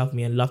intentionally love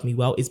me and love me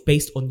well is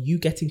based on you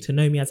getting to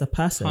know me as a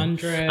person.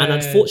 100. And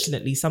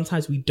unfortunately,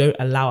 sometimes we don't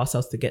allow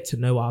ourselves to get to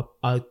know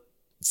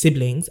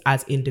siblings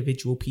as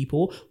individual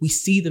people. We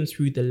see them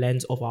through the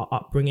lens of our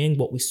upbringing,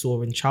 what we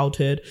saw in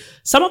childhood.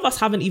 Some of us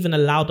haven't even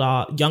allowed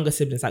our younger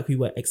siblings, like we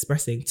were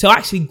expressing, to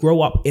actually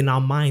grow up in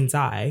our mind's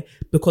eye,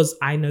 because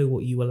I know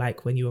what you were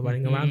like when you were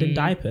running around in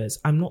diapers.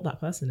 I'm not that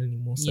person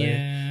anymore. So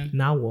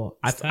now what?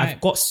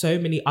 I've got so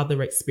many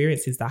other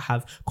experiences that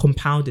have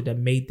compounded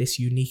and made this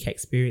unique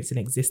experience in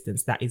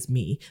existence that is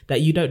me,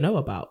 that you don't know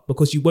about,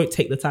 because you won't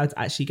take the time to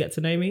actually get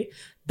to know me.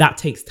 That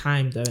takes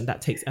time though, and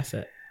that takes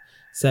effort.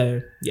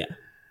 So yeah.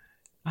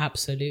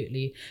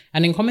 Absolutely.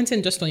 And in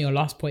commenting just on your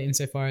last point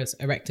insofar as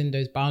erecting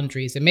those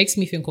boundaries, it makes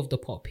me think of the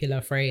popular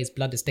phrase,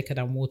 blood is thicker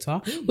than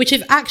water, which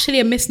is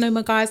actually a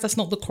misnomer, guys. That's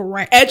not the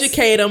correct.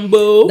 Educate them,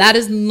 boo. That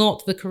is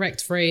not the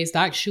correct phrase. The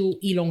actual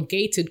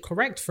elongated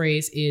correct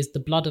phrase is the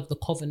blood of the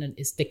covenant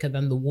is thicker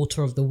than the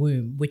water of the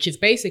womb, which is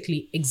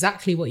basically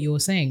exactly what you were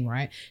saying,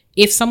 right?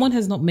 If someone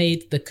has not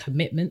made the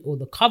commitment or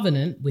the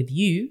covenant with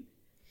you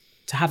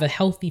to have a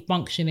healthy,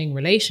 functioning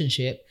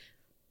relationship,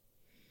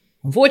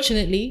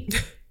 unfortunately,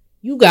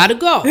 you gotta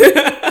go.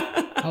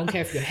 I don't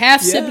care if you're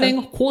half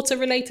sibling, quarter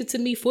related to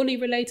me, fully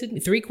related,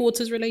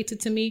 3/4 related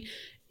to me.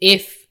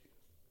 If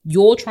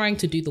you're trying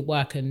to do the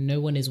work and no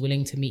one is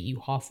willing to meet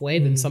you halfway,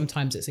 then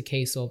sometimes it's a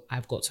case of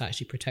I've got to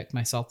actually protect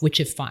myself, which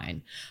is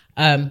fine.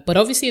 But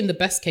obviously in the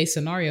best case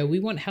scenario, we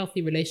want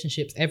healthy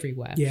relationships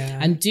everywhere. Yeah.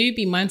 And do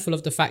be mindful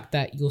of the fact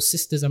that your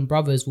sisters and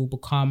brothers will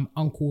become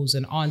uncles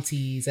and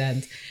aunties.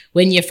 And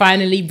when you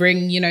finally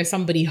bring,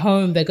 somebody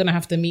home, they're going to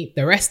have to meet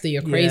the rest of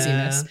your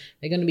craziness.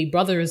 They're going to be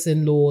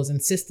brothers-in-laws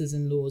and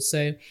sisters-in-laws.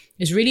 So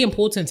it's really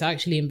important to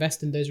actually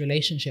invest in those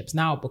relationships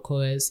now,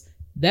 because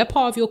they're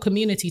part of your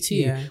community too.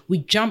 Yeah. We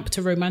jump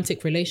to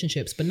romantic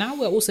relationships, but now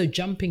we're also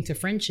jumping to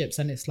friendships.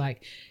 And it's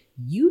like,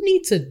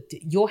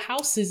 your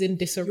house is in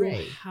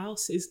disarray. Your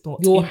house is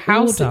not your in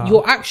house, order.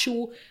 your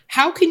actual,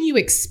 how can you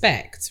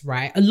expect,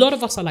 right? A lot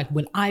of us are like,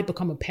 when I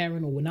become a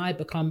parent or when I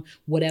become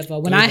whatever,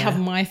 when I have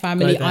my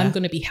family, I'm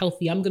going to be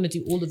healthy. I'm going to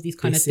do all of these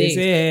kind of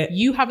things.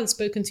 You haven't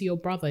spoken to your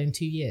brother in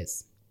 2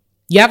 years.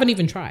 You haven't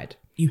even tried.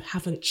 You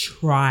haven't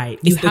tried.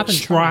 It's the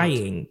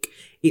trying.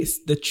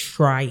 It's the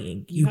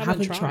trying. You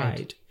haven't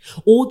tried.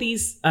 All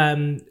these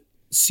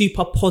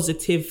super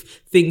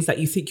positive things that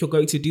you think you're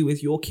going to do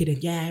with your kid,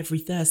 and every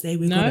Thursday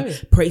we're going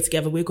to pray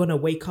together, we're going to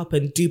wake up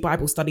and do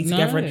Bible study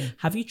together. And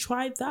have you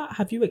tried that?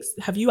 Have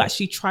you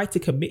actually tried to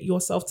commit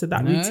yourself to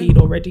that routine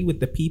already with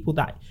the people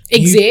that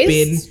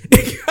exist? You've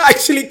been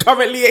actually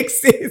currently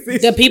exist?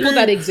 The people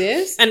that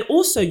exist. And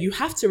also you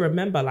have to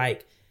remember,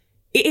 like,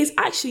 it is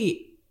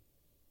actually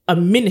a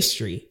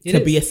ministry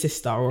to be a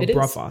sister or a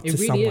brother to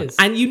someone.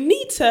 And you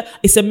need to,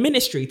 it's a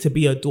ministry to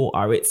be a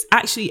daughter. It's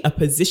actually a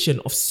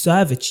position of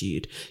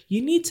servitude.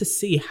 You need to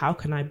see, how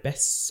can I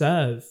best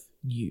serve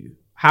you?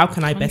 How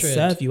can I best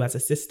serve you as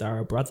a sister or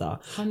a brother?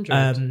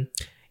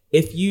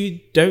 If you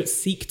don't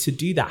seek to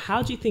do that,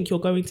 how do you think you're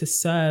going to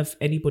serve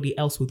anybody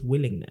else with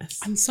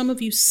willingness? And some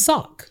of you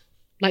suck.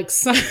 Like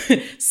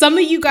some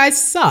of you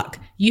guys suck.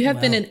 You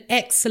have been an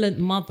excellent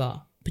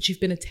mother, but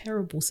you've been a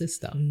terrible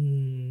sister.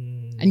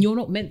 And you're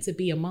not meant to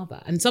be a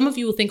mother. And some of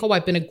you will think,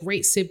 I've been a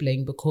great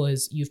sibling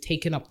because you've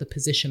taken up the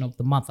position of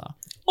the mother.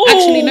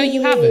 Actually, no,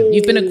 you haven't.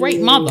 You've been a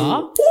great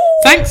mother.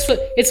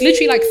 It's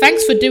literally like,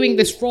 thanks for doing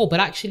this role, but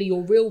actually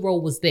your real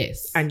role was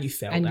this. And you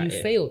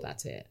failed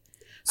at it.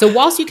 So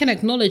whilst you can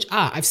acknowledge,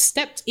 I've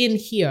stepped in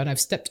here and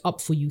I've stepped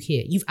up for you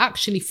here, you've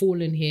actually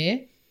fallen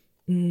here.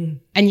 And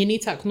you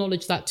need to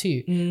acknowledge that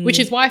too. Which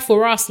is why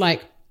for us,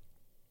 like,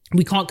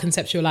 we can't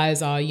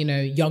conceptualize our,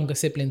 younger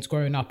siblings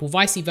growing up, or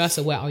vice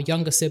versa, where our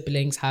younger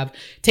siblings have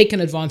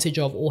taken advantage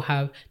of or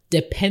have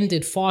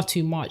depended far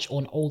too much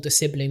on older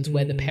siblings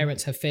where the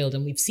parents have failed.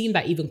 And we've seen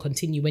that even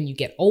continue when you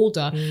get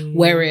older,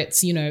 where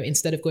it's,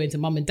 instead of going to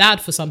mum and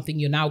dad for something,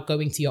 you're now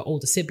going to your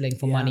older sibling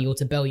for money, or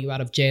to bail you out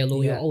of jail,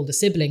 or your older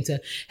sibling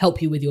to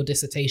help you with your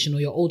dissertation,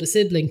 or your older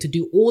sibling to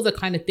do all the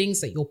kind of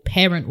things that your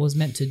parent was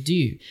meant to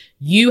do.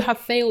 You have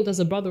failed as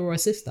a brother or a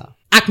sister.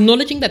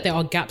 Acknowledging that there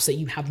are gaps that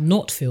you have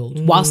not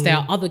filled, whilst there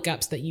are other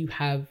gaps that you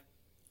have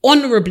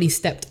honorably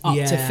stepped up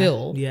to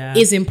fill,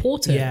 is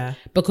important.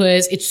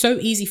 Because it's so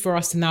easy for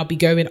us to now be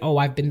going,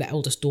 I've been the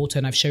eldest daughter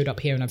and I've showed up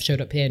here and I've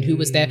showed up here, and who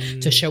was there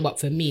to show up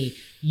for me?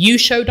 You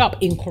showed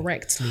up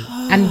incorrectly.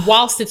 And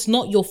whilst it's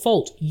not your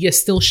fault, you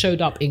still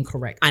showed up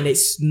incorrect. And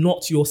it's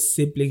not your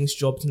sibling's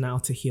job now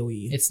to heal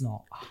you. It's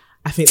not.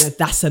 I think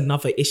that's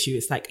another issue.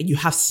 It's like you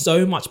have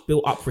so much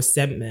built up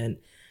resentment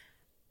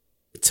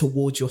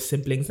towards your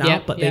siblings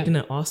now, but they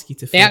didn't ask you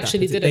to feel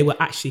that. They were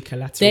actually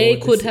collateral. They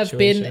could have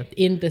been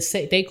in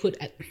the they could,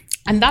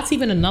 and that's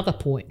even another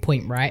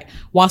point, right?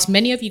 Whilst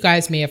many of you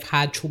guys may have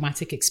had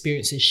traumatic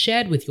experiences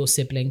shared with your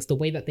siblings, the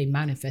way that they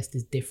manifest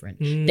is different.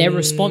 Their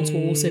response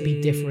will also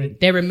be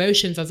different. Their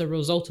emotions as a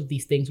result of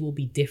these things will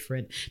be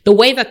different. The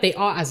way that they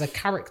are as a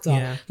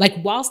character, like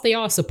whilst they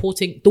are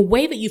supporting, the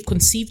way that you've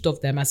conceived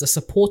of them as a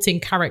supporting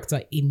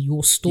character in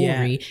your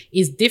story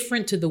is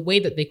different to the way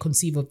that they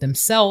conceive of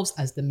themselves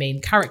as the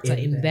main character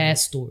in their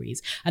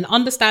stories. And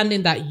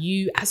understanding that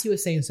you, as you were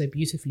saying so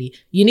beautifully,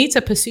 you need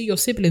to pursue your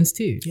siblings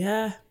too.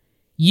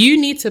 You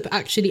need to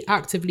actually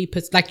actively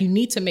you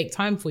need to make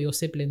time for your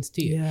siblings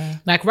too. Yeah.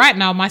 Like right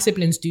now, my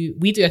siblings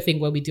we do a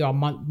thing where we do our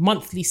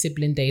monthly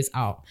sibling days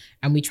out,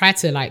 and we try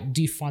to like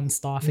do fun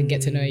stuff and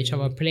get to know each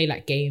other, play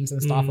like games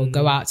and stuff, or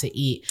go out to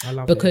eat. I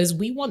love because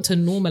we want to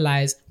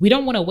normalize. We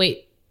don't want to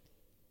wait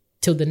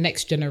till the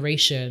next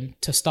generation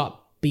to start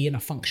being a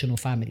functional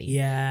family.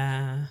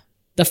 Yeah.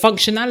 The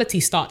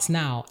functionality starts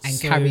now and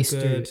carries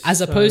through,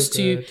 as opposed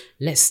to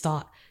let's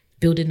start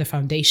building the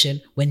foundation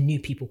when new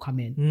people come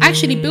in.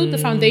 Actually build the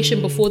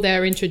foundation before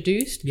they're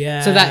introduced,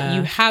 so that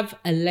you have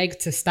a leg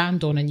to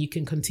stand on and you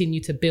can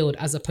continue to build,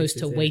 as opposed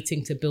to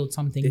waiting to build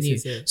something new.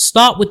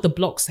 Start with the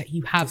blocks that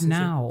you have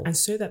now. And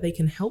so that they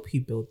can help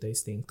you build those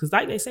things. Because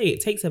like they say,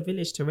 it takes a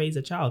village to raise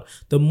a child.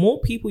 The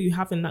more people you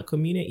have in that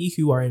community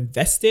who are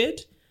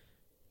invested,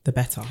 the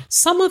better.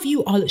 Some of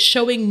you are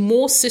showing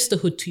more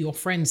sisterhood to your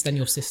friends than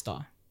your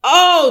sister.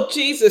 Oh,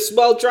 Jesus.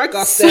 Well, drag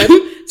us then.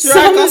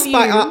 Drag us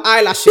by our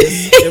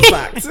eyelashes, in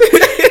fact.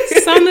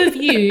 Some of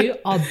you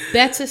are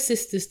better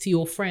sisters to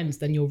your friends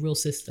than your real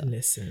sister.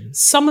 Listen.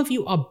 Some of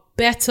you are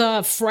better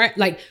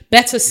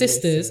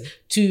sisters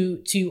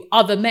to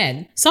other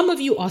men. Some of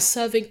you are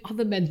serving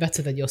other men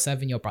better than you're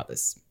serving your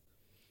brothers.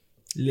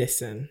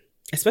 Listen.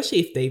 Especially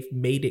if they've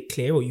made it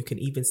clear, or you can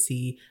even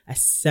see a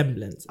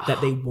semblance that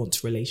they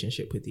want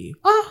relationship with you.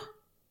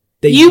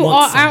 You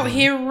are out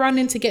here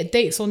running to get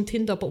dates on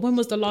Tinder, but when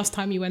was the last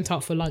time you went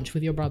out for lunch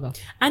with your brother?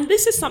 And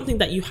this is something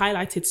that you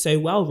highlighted so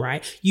well,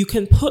 right? You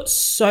can put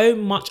so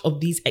much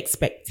of these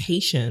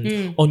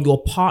expectations on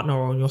your partner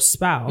or on your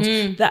spouse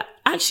that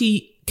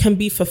actually can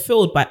be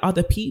fulfilled by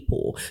other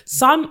people.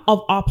 Some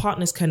of our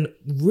partners can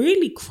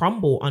really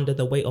crumble under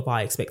the weight of our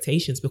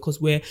expectations,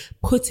 because we're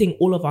putting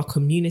all of our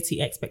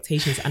community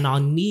expectations and our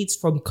needs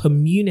from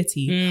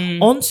community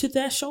onto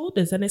their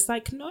shoulders. And it's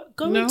like, no,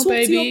 go and talk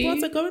to your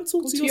brother, go and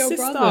talk to your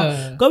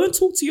sister, go and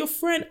talk to your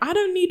friend. I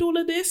don't need all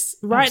of this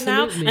right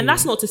now. And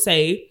that's not to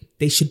say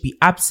they should be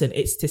absent.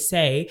 It's to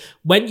say,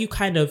 when you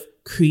kind of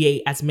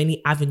create as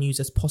many avenues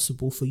as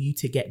possible for you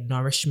to get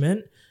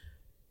nourishment,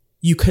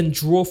 you can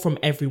draw from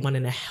everyone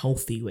in a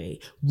healthy way,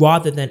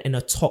 rather than in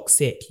a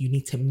toxic, you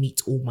need to meet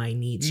all my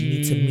needs. You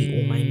need to meet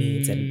all my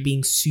needs, and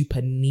being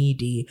super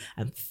needy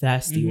and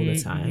thirsty all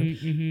the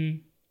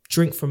time.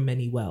 Drink from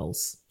many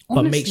wells,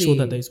 honestly, but make sure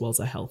that those wells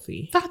are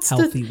healthy. That's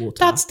healthy water.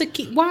 That's the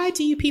key. Why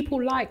do you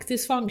people like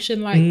dysfunction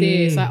like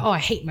this? Like, oh, I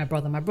hate my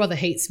brother. My brother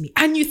hates me.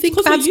 And you think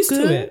that's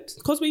good?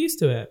 Because we're used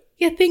to it.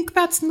 You think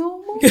that's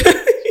normal?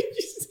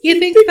 You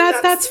think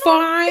that's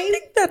fine? I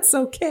think that's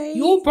okay.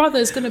 Your brother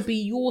is going to be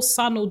your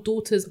son or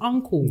daughter's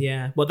uncle.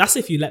 Yeah. Well, that's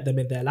if you let them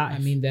in their life. I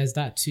mean, there's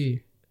that too.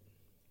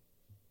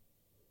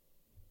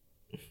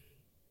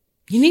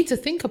 You need to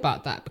think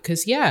about that,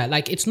 because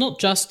it's not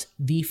just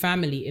the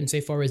family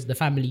insofar as the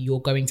family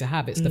you're going to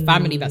have. It's the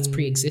family that's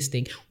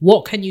pre-existing.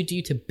 What can you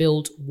do to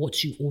build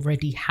what you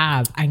already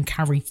have and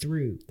carry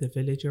through? The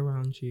village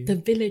around you. The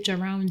village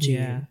around you.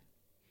 Yeah.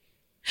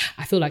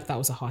 I feel like that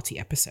was a hearty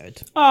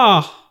episode.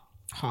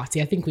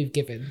 Hearty. I think we've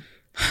given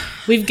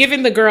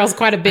the girls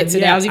quite a bit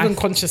today. I was even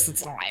conscious of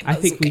time. I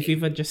think we've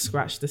even just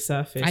scratched the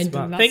surface.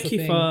 But thank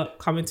you for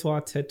coming to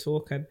our TED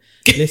Talk and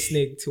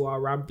listening to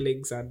our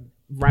ramblings and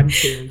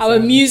rantings, our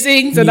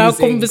musings and our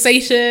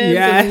conversations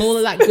and all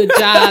of that good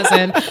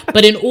jazz.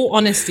 But in all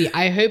honesty,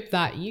 I hope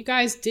that you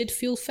guys did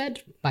feel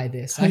fed by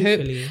this.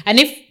 Hopefully. I hope, and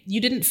if you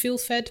didn't feel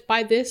fed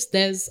by this,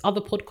 there's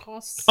other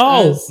podcasts.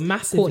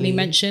 Massively. Courtney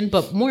mentioned,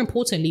 but more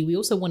importantly, we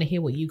also want to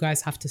hear what you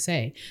guys have to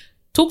say.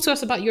 Talk to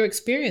us about your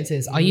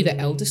experiences. Are you the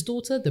eldest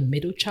daughter, the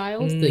middle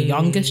child, the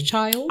youngest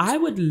child? I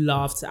would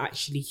love to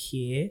actually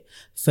hear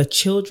for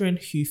children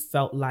who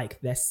felt like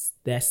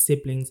their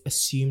siblings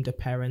assumed a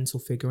parental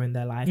figure in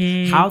their life.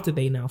 How do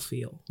they now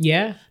feel?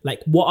 Yeah.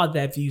 Like, what are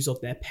their views of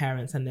their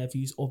parents and their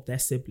views of their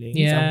siblings?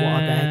 And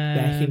what are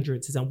their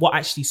hindrances? And what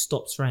actually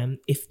stops them,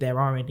 if there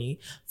are any,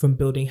 from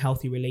building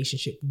healthy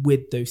relationship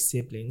with those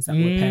siblings that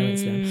were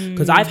parents then?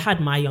 Because I've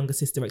had my younger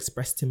sister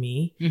express to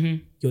me,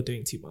 you're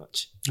doing too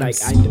much. Like,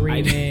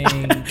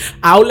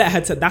 I'll let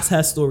her that's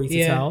her story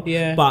to tell.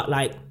 Yeah. But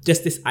like,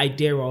 just this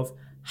idea of,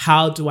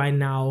 how do I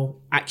now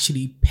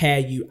actually pair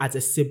you as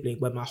a sibling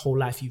when my whole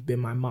life you've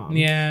been my mom?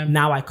 Yeah.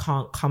 Now I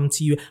can't come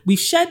to you. We've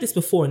shared this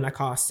before in like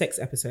our sex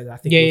episode, I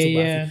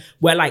think.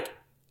 Where like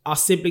our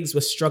siblings were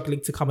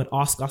struggling to come and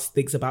ask us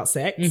things about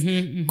sex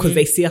because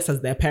they see us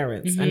as their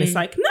parents. And it's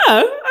like, no,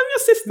 I'm your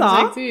sister.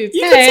 Like, dude,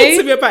 you can talk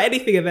to me about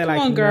anything. And they're like,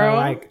 on, girl.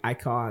 No, like, I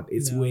can't.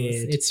 It's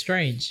weird. It's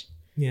strange.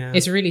 Yeah.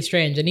 It's really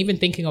strange. And even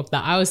thinking of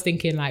that, I was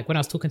thinking, like, when I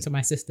was talking to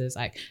my sisters,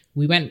 like,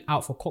 we went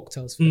out for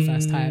cocktails for the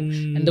first time.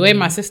 And the way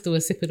my sister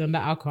was sipping on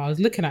that alcohol, I was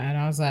looking at her and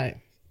I was like,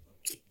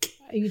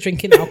 are you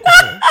drinking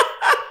alcohol?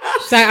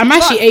 She's like, I'm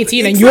actually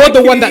 18 and you're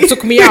the one that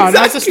took me out. And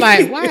I was just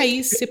like, why are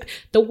you sipping?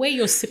 The way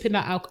you're sipping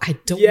that alcohol, I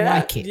don't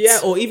like it. Yeah,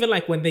 or even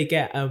like when they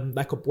get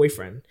like a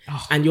boyfriend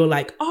and you're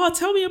like, oh,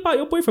 tell me about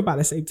your boyfriend. But at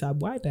the same time,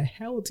 why the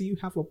hell do you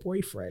have a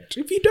boyfriend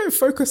if you don't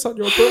focus on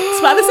your books?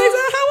 But at the same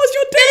time, how was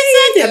your day?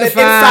 And then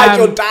inside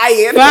you're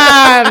dying.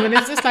 And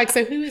it's just like,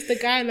 so who is the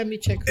guy? Let me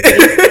check.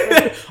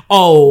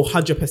 Oh,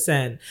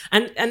 100%.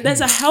 And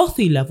there's a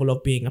healthy level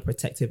of being a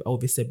protective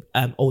older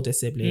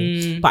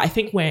sibling. But I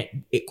think where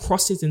it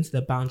crosses into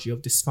the boundary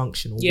of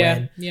dysfunctional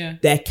when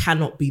there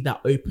cannot be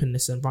that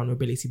openness and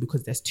vulnerability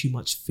because there's too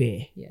much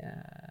fear.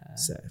 Yeah.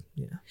 So,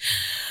 yeah.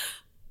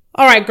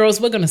 All right, girls,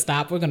 we're going to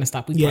stop. We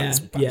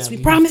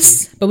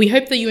promise. But we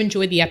hope that you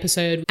enjoyed the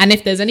episode. And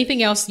if there's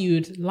anything else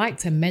you'd like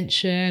to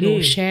mention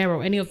or share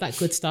or any of that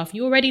good stuff,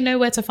 you already know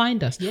where to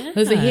find us.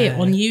 Over here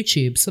on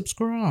YouTube.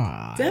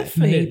 Subscribe.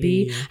 Definitely.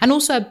 Maybe. And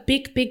also a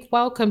big, big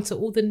welcome to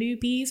all the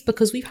newbies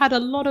because we've had a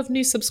lot of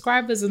new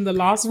subscribers in the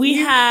last week.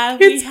 We have.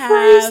 We've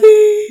had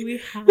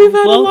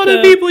a lot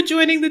of people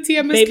joining the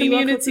TMS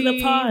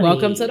community.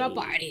 Welcome to the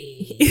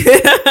party.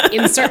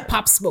 Insert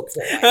Pop Smoke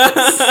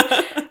voice.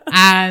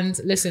 And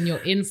listen, you're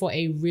in for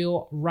a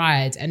real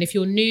ride. And if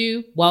you're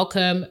new,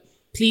 welcome.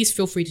 Please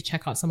feel free to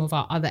check out some of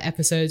our other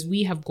episodes.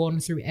 We have gone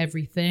through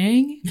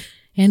everything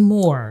and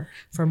more,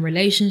 from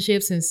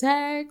relationships and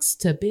sex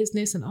to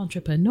business and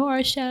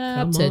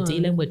entrepreneurship to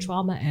dealing with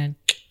trauma and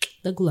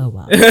the glow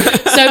up.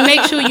 So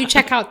make sure you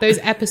check out those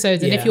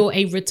episodes. And if you're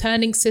a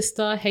returning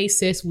sister, hey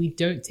sis, we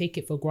don't take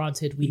it for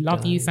granted. We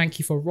love you. Thank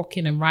you for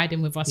rocking and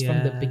riding with us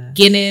from the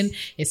beginning.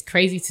 It's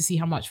crazy to see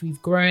how much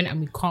we've grown, and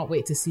we can't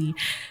wait to see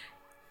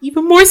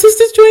even more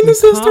sisters join the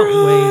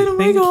sisterhood. Oh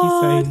my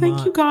God.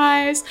 Thank you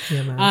guys.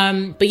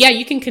 But yeah,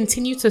 you can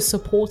continue to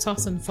support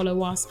us and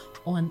follow us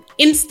on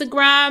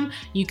Instagram.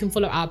 You can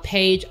follow our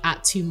page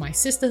at To My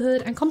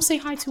Sisterhood and come say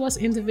hi to us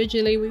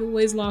individually. We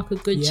always like a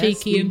good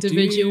cheeky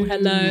individual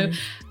hello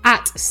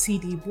at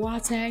CD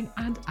Boateng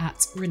and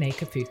at Renee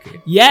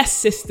Kapuku. Yes,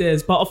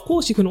 sisters. But of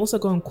course, you can also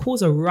go and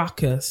cause a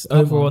ruckus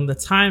over on the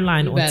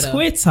timeline on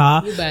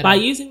Twitter by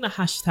using the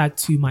hashtag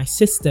To My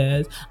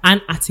Sisters and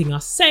atting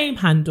us same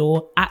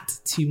handle at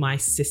To My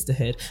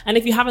Sisterhood. And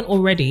if you haven't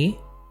already,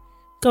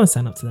 go and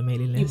sign up to the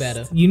mailing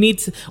list. You need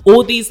to,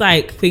 all these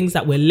like things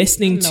that we're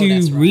listening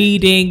to,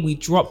 reading, we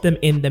drop them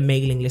in the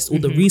mailing list. All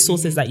the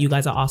resources that you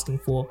guys are asking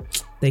for,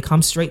 they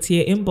come straight to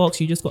your inbox.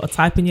 You just got to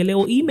type in your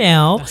little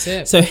email. That's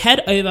it. So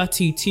head over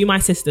to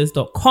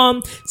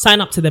tomysisters.com,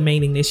 sign up to the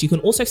mailing list. You can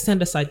also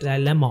send us a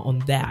dilemma on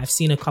there. I've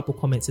seen a couple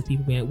comments of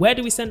people being, where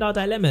do we send our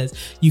dilemmas?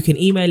 You can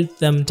email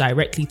them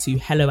directly to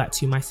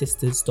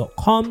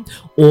hello@tomysisters.com,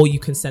 or you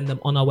can send them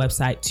on our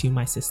website,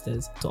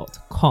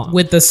 tomysisters.com.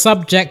 With the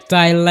subject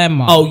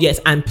dilemma. Oh yes,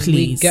 and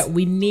please,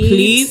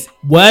 please,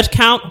 word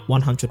count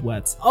 100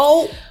 words.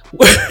 Oh,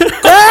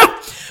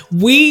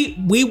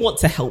 we want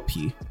to help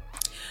you,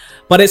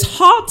 but it's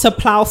hard to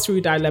plow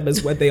through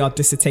dilemmas when they are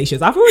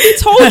dissertations. I've already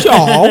told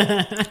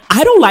y'all,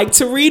 I don't like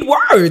to read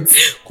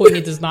words.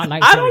 Courtney does not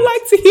like. I don't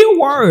like to hear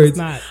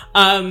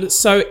words.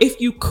 So if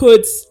you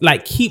could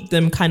like keep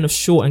them kind of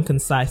short and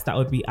concise, that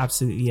would be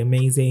absolutely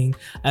amazing.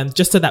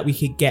 Just so that we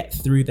could get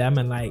through them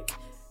and like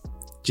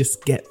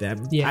just get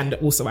them. And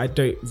also I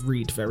don't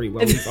read very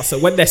well either, so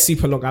when they're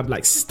super long I'm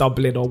like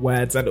stumbling on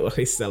words and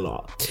it's a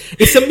lot.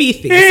 It's a me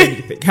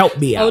thing. Help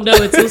me out. Oh no,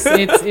 it's also,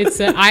 it's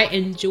I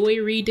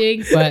enjoy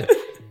reading, but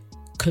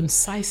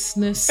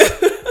conciseness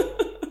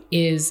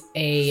is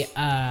a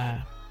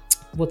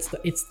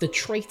it's the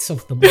traits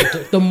of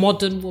the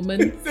modern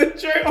woman. It's the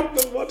trait of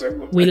the modern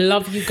woman. We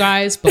love you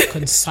guys, but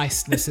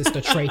conciseness is the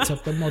trait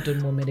of the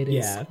modern woman. It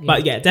is.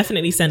 But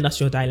definitely send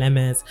us your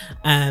dilemmas,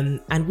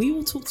 and we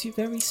will talk to you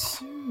very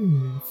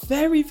soon.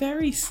 Very,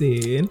 very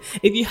soon.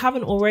 If you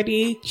haven't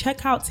already,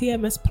 check out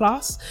TMS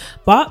Plus.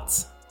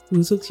 But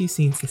we'll talk to you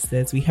soon,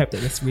 sisters. We hope that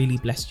this really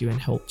blessed you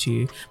and helped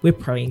you. We're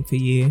praying for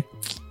you.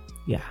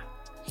 Yeah.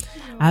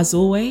 As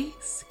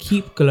always,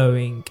 keep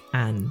glowing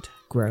and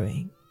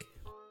growing.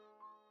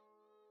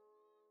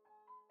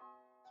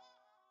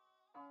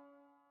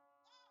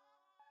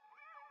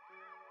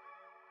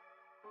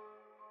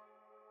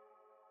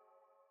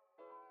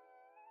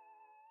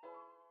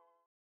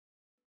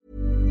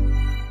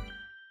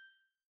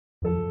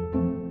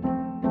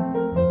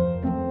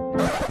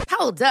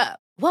 Hold up.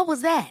 What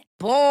was that?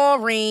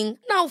 Boring.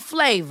 No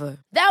flavor.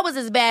 That was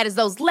as bad as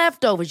those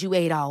leftovers you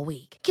ate all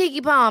week.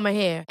 Keke Palmer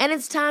here. And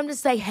it's time to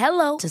say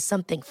hello to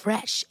something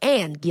fresh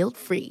and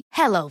guilt-free.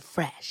 Hello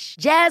Fresh.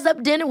 Jazz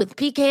up dinner with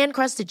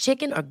pecan-crusted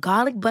chicken or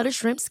garlic butter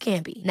shrimp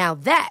scampi. Now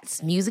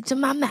that's music to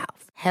my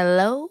mouth.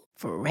 Hello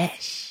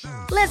Fresh.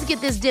 Let's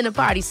get this dinner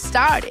party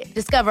started.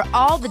 Discover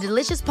all the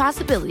delicious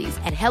possibilities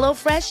at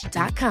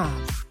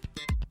HelloFresh.com.